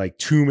called me like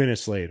 2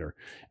 minutes later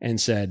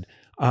and said,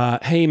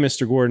 hey,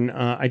 Mr. Gordon,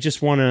 I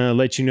just want to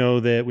let you know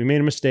that we made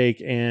a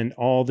mistake, and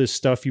all this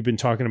stuff you've been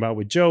talking about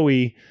with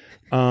Joey.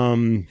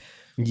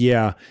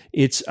 Yeah,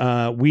 it's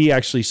we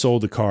actually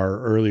sold the car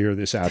earlier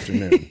this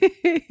afternoon.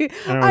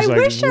 And I was like,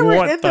 wish I were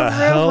what in the the room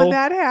hell when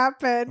that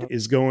happened.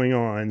 is going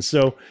on?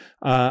 So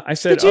I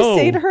said, Did you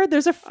say to her,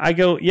 there's a I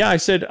go, yeah, I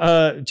said,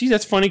 gee,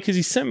 that's funny because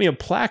he sent me a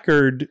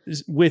placard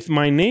with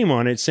my name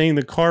on it saying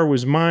the car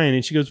was mine.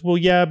 And she goes, well,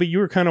 yeah, but you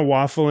were kind of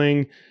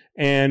waffling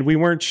and we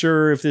weren't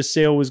sure if this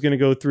sale was going to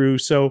go through.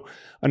 So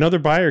another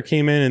buyer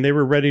came in and they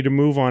were ready to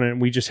move on it,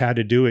 and we just had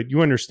to do it.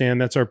 You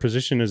understand that's our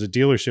position as a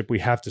dealership. We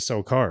have to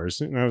sell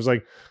cars. And I was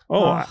like,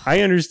 oh,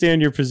 I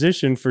understand your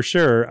position for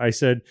sure. I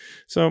said,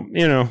 so,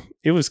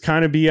 it was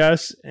kind of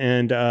BS.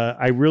 And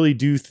I really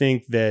do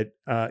think that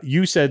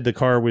you said the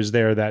car was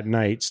there that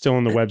night, still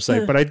on the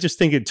website, but I just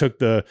think it took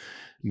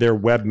their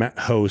web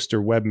host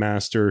or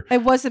webmaster.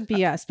 It wasn't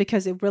BS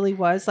because it really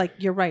was like,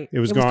 you're right. It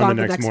was gone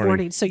the next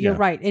morning. So you're Yeah.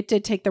 right. It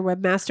did take the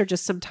webmaster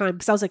just some time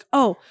because I was like,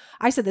 oh,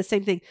 I said the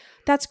same thing.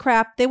 That's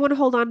crap. They want to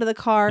hold on to the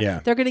car.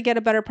 Yeah. They're going to get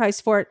a better price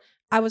for it.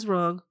 I was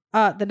wrong.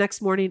 The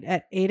next morning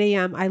at 8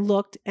 a.m., I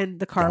looked and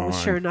the car was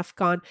Gone. sure enough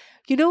gone.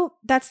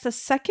 That's the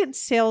second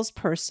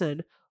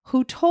salesperson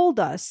who told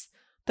us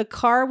the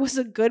car was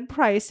a good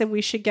price and we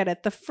should get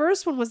it. The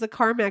first one was the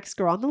CarMax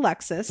girl on the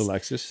Lexus. The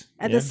Lexus.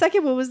 And Yeah. the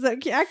second one was the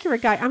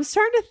Acura guy. I'm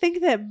starting to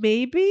think that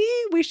maybe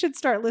we should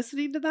start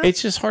listening to them.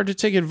 It's just hard to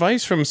take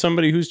advice from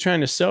somebody who's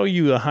trying to sell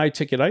you a high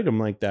ticket item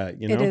like that.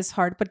 It is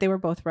hard, but they were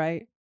both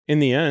right. In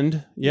the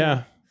end,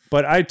 yeah.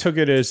 But I took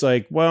it as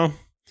like, well,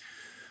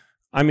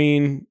 I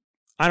mean,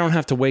 I don't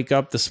have to wake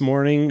up this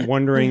morning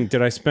wondering,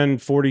 did I spend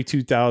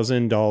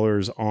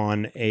 $42,000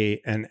 on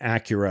an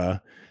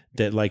Acura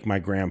that like my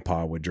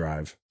grandpa would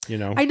drive?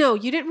 I know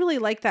you didn't really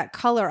like that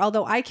color,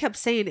 although I kept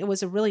saying it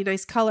was a really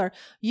nice color.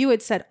 You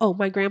had said, "Oh,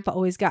 my grandpa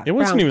always got." It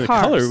wasn't brown even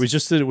cars. the color; it was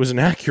just that it was an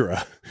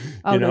Acura.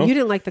 Oh no, you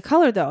didn't like the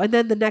color though. And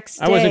then the next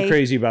day, I wasn't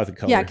crazy about the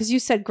color. Yeah, because you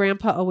said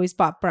grandpa always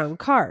bought brown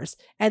cars.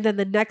 And then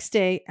the next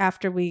day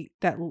after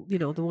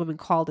the woman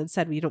called and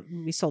said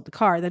we sold the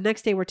car. The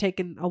next day we're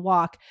taking a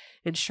walk,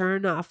 and sure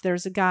enough,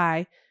 there's a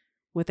guy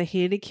with a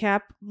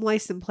handicap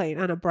license plate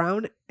on a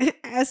brown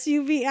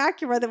SUV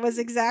Acura that was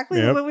exactly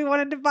the Yep. one we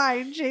wanted to buy.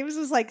 And James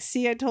was like,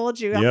 see, I told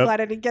you. I'm Yep.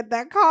 glad I didn't get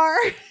that car.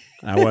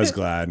 I was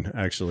glad,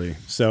 actually.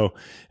 So,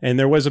 and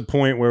there was a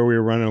point where we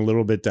were running a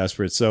little bit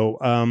desperate. So,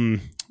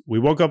 we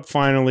woke up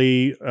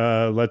finally.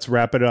 Let's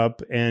wrap it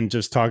up and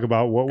just talk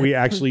about what we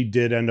actually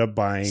did end up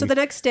buying. So the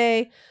next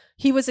day,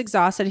 he was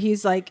exhausted.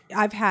 He's like,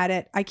 I've had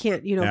it. I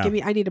can't, Yeah.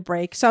 I need a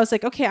break. So I was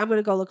like, okay, I'm going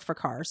to go look for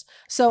cars.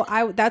 So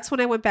that's when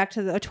I went back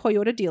to the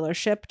Toyota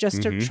dealership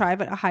just to Mhm. try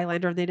a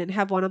Highlander, and they didn't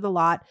have one on the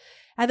lot.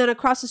 And then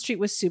across the street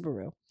was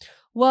Subaru.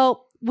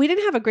 Well, we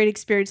didn't have a great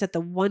experience at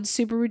the one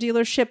Subaru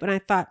dealership. And I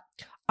thought,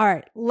 all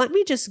right, let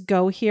me just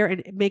go here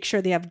and make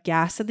sure they have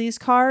gas in these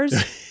cars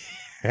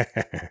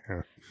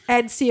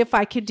and see if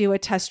I can do a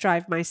test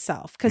drive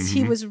myself. Because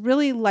he Mhm. was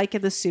really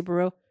liking the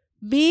Subaru.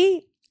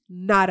 Me,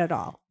 not at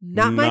all.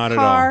 Not my Not at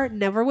car.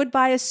 Never would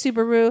buy a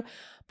Subaru.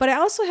 But I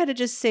also had to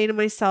just say to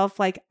myself,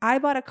 like, I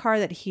bought a car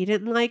that he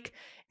didn't like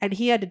and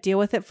he had to deal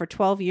with it for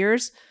 12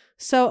 years.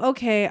 So,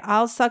 okay,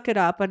 I'll suck it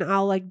up and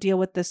I'll like deal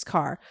with this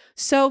car.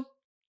 So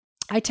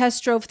I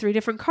test drove 3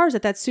 different cars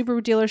at that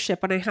Subaru dealership.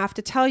 And I have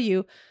to tell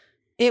you,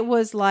 it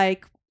was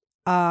like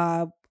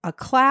a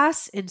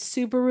class in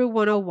Subaru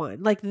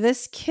 101. Like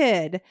this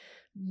kid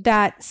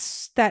that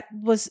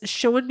was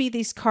showing me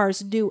these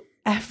cars knew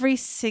every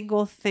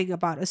single thing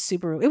about a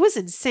Subaru. It was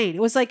insane.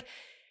 It was like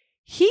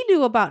he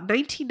knew about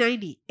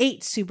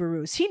 1998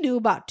 Subarus. He knew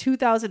about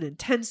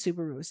 2010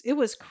 Subarus. It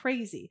was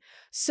crazy.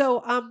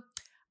 So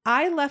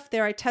I left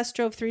there. I test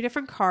drove 3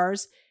 different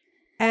cars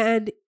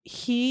and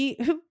he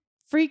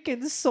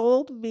freaking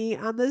sold me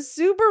on the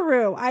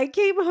Subaru. I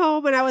came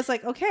home and I was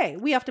like, okay,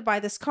 we have to buy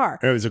this car.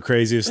 It was the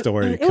craziest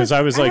story It because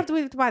I was we like,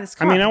 have to buy this I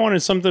car. mean, I wanted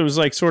something that was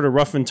like sort of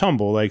rough and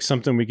tumble, like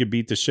something we could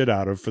beat the shit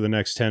out of for the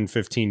next 10,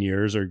 15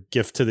 years or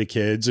gift to the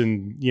kids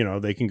and,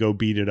 they can go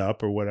beat it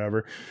up or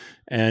whatever.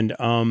 And,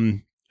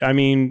 I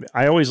mean,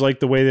 I always liked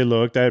the way they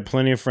looked. I had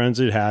plenty of friends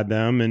that had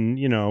them. And,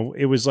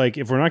 it was like,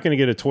 if we're not going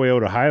to get a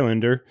Toyota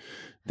Highlander,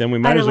 then we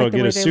might as well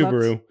get a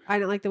Subaru. I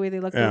don't like the way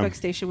they look. They Yeah. look like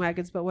station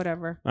wagons, but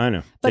whatever. I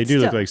know. But They do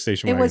look still, like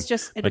station It wagons. was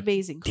just an Like,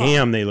 amazing car.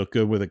 Damn, they look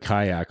good with a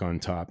kayak on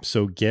top.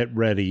 So get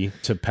ready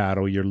to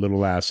paddle your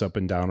little ass up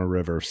and down a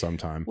river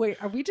sometime.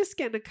 Wait, are we just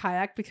getting a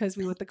kayak because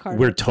we want the car? to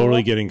We're look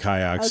totally cool? getting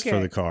kayaks for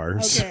Okay. the car.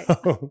 Okay.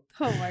 So,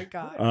 Oh my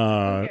god.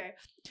 uh,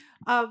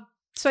 Okay.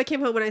 So I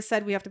came home and I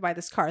said we have to buy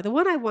this car. The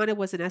one I wanted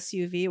was an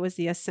SUV. It was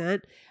the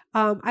Ascent.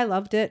 I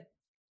loved it.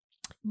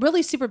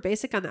 Really super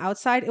basic on the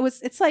outside.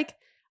 It's like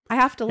I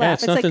have to yeah, laugh.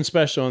 it's nothing like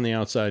special on the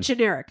outside.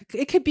 generic.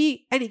 It could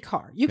be any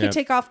car. You could Yep.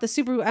 take off the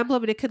Subaru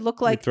emblem and it could look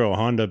You like throw a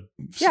Honda.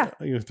 Yeah.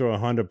 You throw a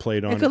Honda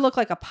plate on it could look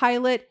like a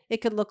Pilot. It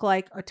could look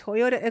like a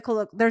Toyota. It could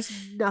look. There's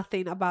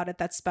nothing about it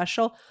that's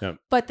special. Yep.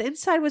 But the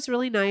inside was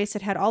really nice.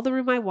 It had all the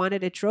room I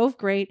wanted. It drove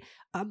great.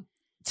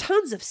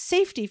 Tons of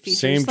safety features.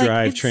 Same like,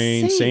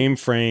 drivetrain, insane. same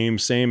frame,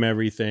 same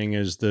everything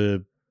as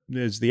the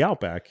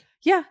Outback.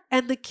 Yeah,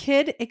 and the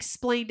kid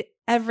explained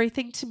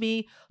everything to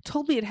me.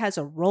 Told me it has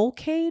a roll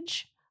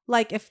cage.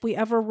 Like if we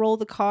ever roll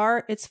the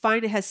car, it's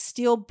fine. It has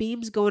steel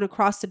beams going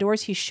across the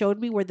doors. He showed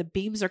me where the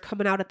beams are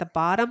coming out at the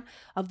bottom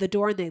of the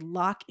door and they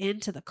lock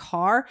into the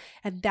car.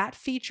 And that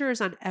feature is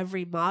on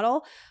every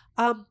model.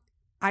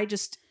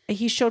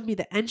 He showed me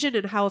the engine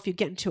and how if you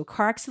get into a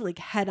car accident, like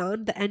head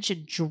on, the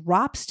engine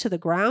drops to the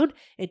ground.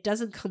 It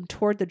doesn't come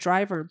toward the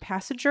driver and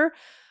passenger.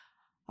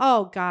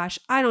 Oh gosh,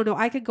 I don't know.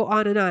 I could go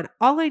on and on.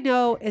 All I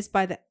know is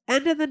by the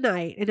end of the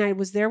night, and I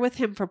was there with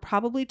him for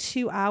probably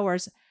 2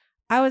 hours,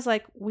 I was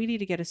like, we need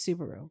to get a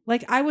Subaru.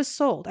 Like I was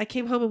sold. I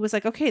came home and was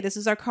like, okay, this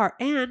is our car.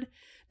 And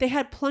they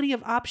had plenty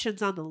of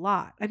options on the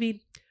lot. I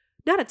mean,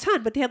 not a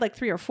ton, but they had like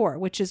 3 or 4,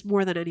 which is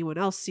more than anyone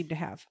else seemed to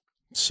have.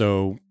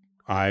 So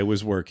I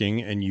was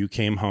working and you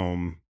came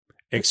home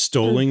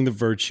extolling the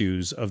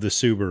virtues of the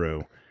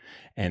Subaru.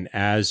 And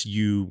as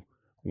you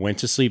went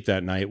to sleep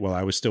that night while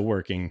I was still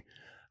working,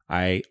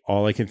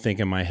 all I could think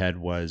in my head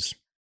was,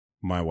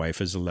 my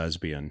wife is a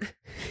lesbian.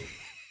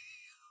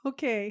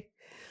 Okay.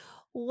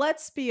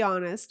 Let's be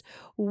honest.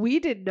 We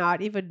did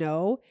not even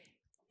know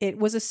it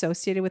was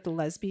associated with the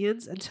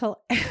lesbians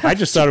until I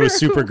just thought it was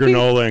super after we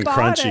granola and bought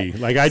crunchy. it.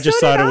 Like I just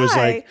So thought did it was I.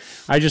 like,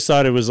 I just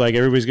thought it was like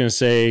everybody's going to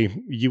say,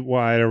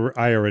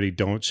 I already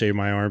don't shave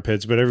my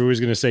armpits, but everybody's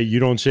going to say you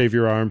don't shave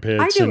your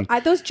armpits. I knew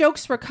And those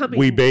jokes were coming.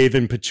 we bathe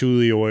in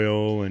patchouli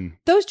oil. And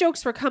Those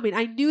jokes were coming.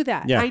 I knew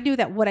that. Yeah. I knew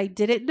that. What I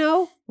didn't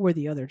know were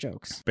the other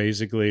jokes.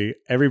 basically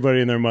everybody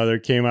and their mother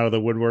came out of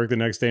the woodwork the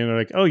next day and they're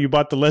like, oh, you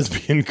bought the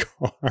lesbian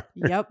car.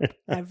 Yep.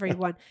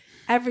 Everyone.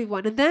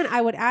 And then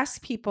I would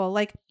ask people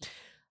like,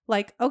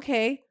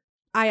 okay,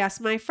 I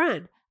asked my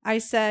friend, I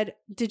said,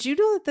 did you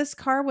know that this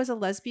car was a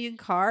lesbian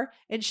car?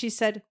 And she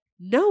said,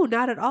 no,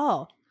 not at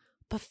all.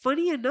 But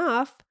funny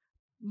enough,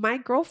 my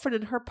girlfriend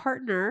and her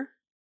partner,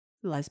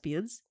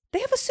 lesbians, they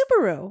have a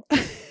Subaru.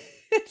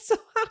 So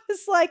I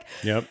was like,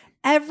 Yep.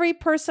 every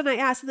person I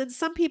asked, and then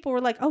some people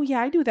were like, oh yeah,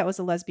 I knew that was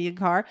a lesbian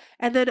car.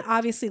 And then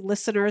obviously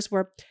listeners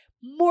were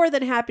more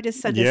than happy to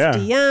send Yeah. us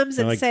DMs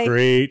They're and like, say,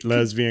 great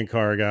lesbian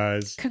car,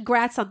 guys.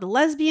 congrats on the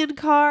lesbian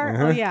car.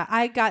 Uh-huh. Oh yeah,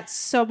 I got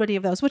so many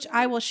of those, which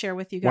I will share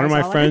with you guys. One of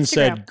my all on friends Instagram.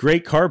 said,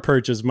 great car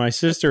purchase. My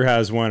sister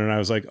has one. And I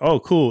was like, oh,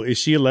 cool. Is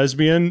she a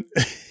lesbian?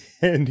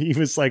 And he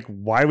was like,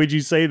 why would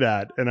you say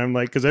that? And I'm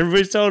like, because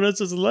everybody's telling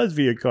us it's a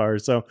lesbian car.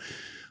 So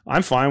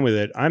I'm fine with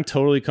it. I'm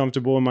totally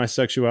comfortable in my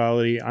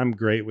sexuality. I'm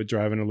great with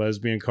driving a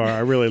lesbian car. I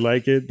really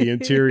like it. The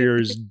interior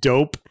is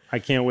dope. I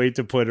can't wait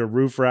to put a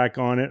roof rack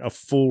on it, a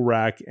full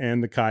rack,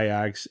 and the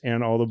kayaks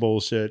and all the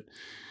bullshit.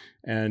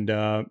 And,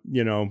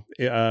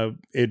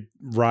 it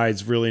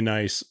rides really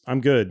nice.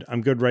 I'm good.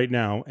 I'm good right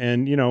now.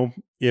 And,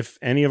 if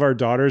any of our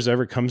daughters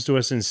ever comes to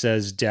us and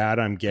says, Dad,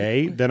 I'm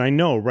gay, then I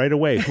know right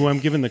away who I'm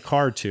giving the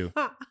car to.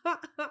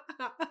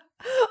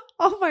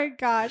 Oh my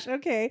gosh.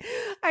 Okay.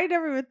 I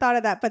never even thought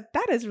of that, but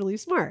that is really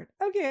smart.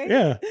 Okay.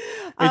 Yeah.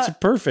 It's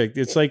perfect.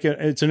 It's like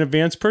it's an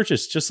advanced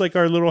purchase, just like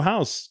our little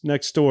house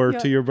next door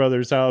to your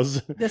brother's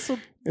house. It's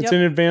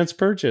an advanced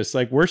purchase.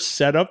 Like we're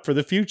set up for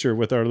the future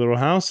with our little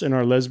house and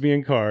our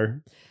lesbian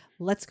car.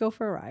 Let's go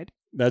for a ride.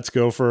 Let's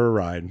go for a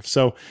ride.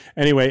 So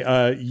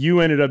anyway, you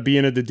ended up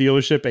being at the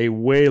dealership a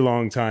way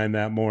long time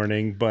that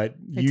morning, but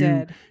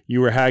you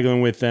were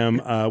haggling with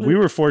them. We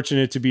were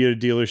fortunate to be at a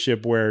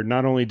dealership where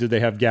not only did they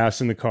have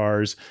gas in the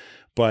cars,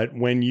 but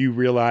when you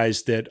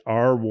realized that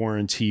our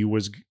warranty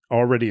was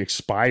already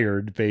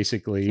expired,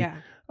 basically,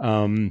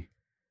 that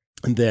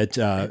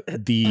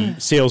the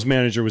sales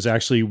manager was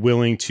actually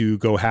willing to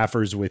go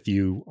halfers with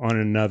you on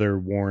another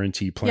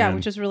warranty plan. Yeah,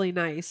 which is really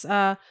nice.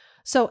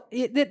 So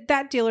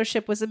that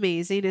dealership was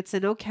amazing. It's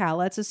in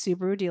Ocala. It's a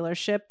Subaru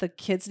dealership. The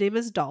kid's name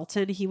is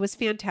Dalton. He was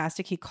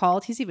fantastic. He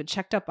called. He's even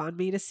checked up on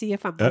me to see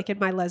if I'm liking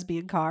my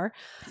lesbian car.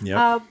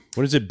 Yeah.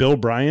 What is it, Bill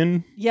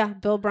Bryan? Yeah,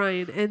 Bill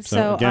Bryan. And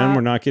so again,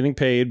 we're not getting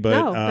paid, but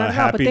no,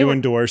 happy to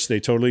endorse. They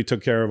totally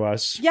took care of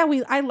us. Yeah,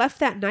 I left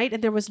that night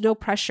and there was no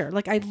pressure.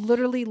 Like I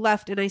literally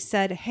left and I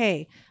said,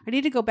 hey, I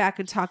need to go back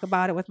and talk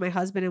about it with my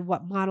husband and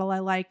what model I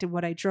liked and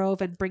what I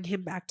drove and bring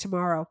him back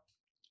tomorrow.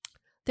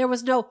 There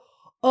was no,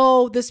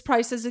 oh, this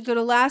price isn't going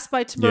to last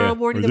by tomorrow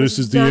morning. This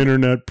is the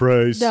internet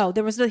price. No,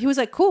 there was no, he was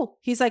like, cool.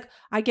 He's like,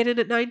 I get in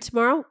at 9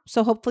 tomorrow.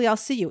 So hopefully I'll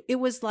see you. It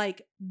was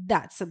like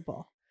that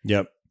simple.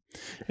 Yep.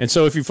 And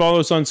so if you follow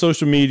us on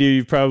social media,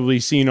 you've probably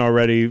seen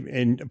already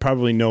and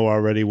probably know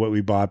already what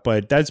we bought.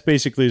 But that's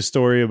basically a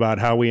story about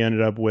how we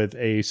ended up with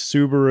a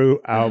Subaru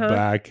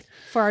Outback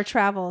for our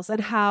travels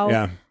and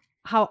how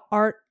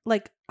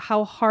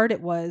hard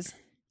it was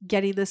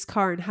getting this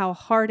car and how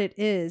hard it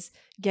is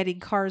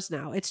getting cars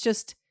now.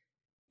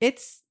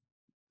 It's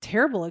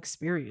terrible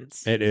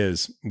experience. It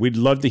is. We'd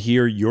love to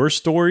hear your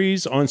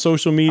stories on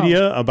social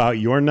media about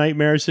your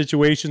nightmare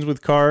situations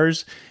with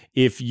cars.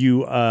 If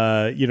you,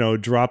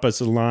 drop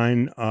us a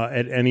line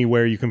at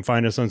anywhere you can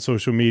find us on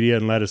social media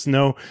and let us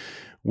know,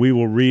 we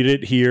will read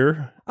it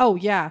here. Oh,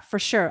 yeah, for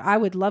sure. I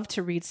would love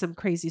to read some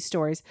crazy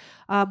stories.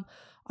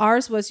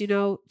 Ours was,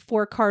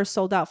 4 cars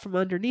sold out from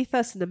underneath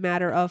us in a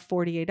matter of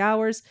 48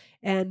 hours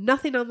and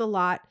nothing on the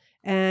lot.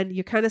 And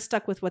you're kind of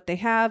stuck with what they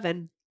have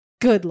and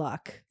good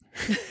luck.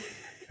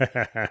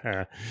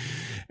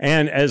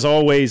 And as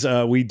always,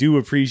 we do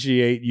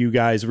appreciate you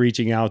guys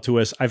reaching out to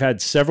us. I've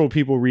had several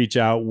people reach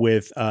out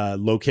with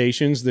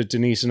locations that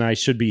Denise and I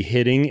should be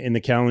hitting in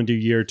the calendar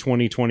year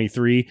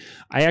 2023.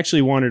 I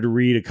actually wanted to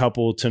read a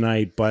couple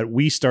tonight, but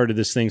we started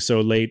this thing so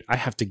late. I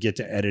have to get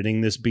to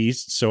editing this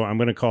beast, so I'm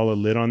going to call a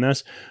lid on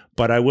this.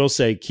 But I will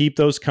say, keep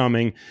those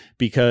coming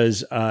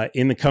because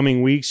in the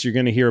coming weeks, you're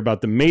going to hear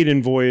about the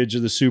maiden voyage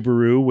of the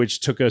Subaru,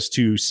 which took us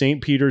to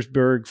St.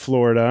 Petersburg,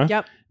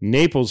 Florida,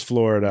 Naples,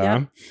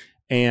 Florida,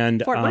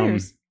 and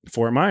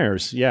Fort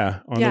Myers,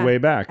 on the way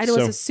back. And it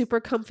was a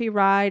super comfy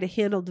ride. It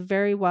handled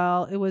very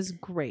well. It was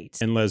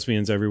great. And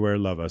lesbians everywhere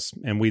love us,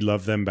 and we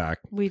love them back.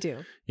 We do.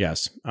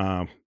 Yes.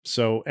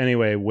 So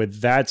anyway,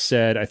 with that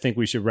said, I think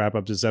we should wrap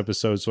up this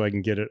episode so I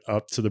can get it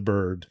up to the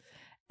bird.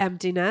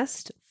 Empty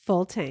nest,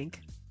 full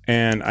tank.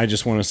 And I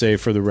just want to say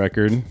for the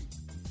record,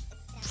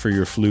 for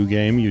your flu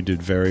game, you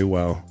did very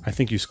well. I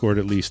think you scored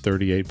at least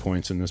 38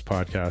 points in this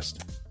podcast.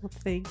 Well,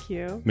 thank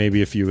you.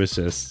 Maybe a few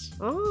assists.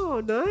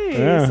 Oh, nice.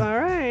 Yeah, all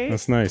right.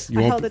 That's nice.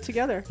 I held it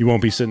together. You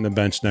won't be sitting the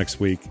bench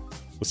next week.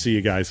 We'll see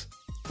you guys.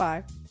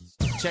 Bye.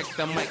 Check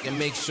the mic and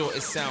make sure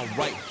it sound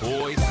right,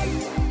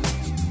 boys.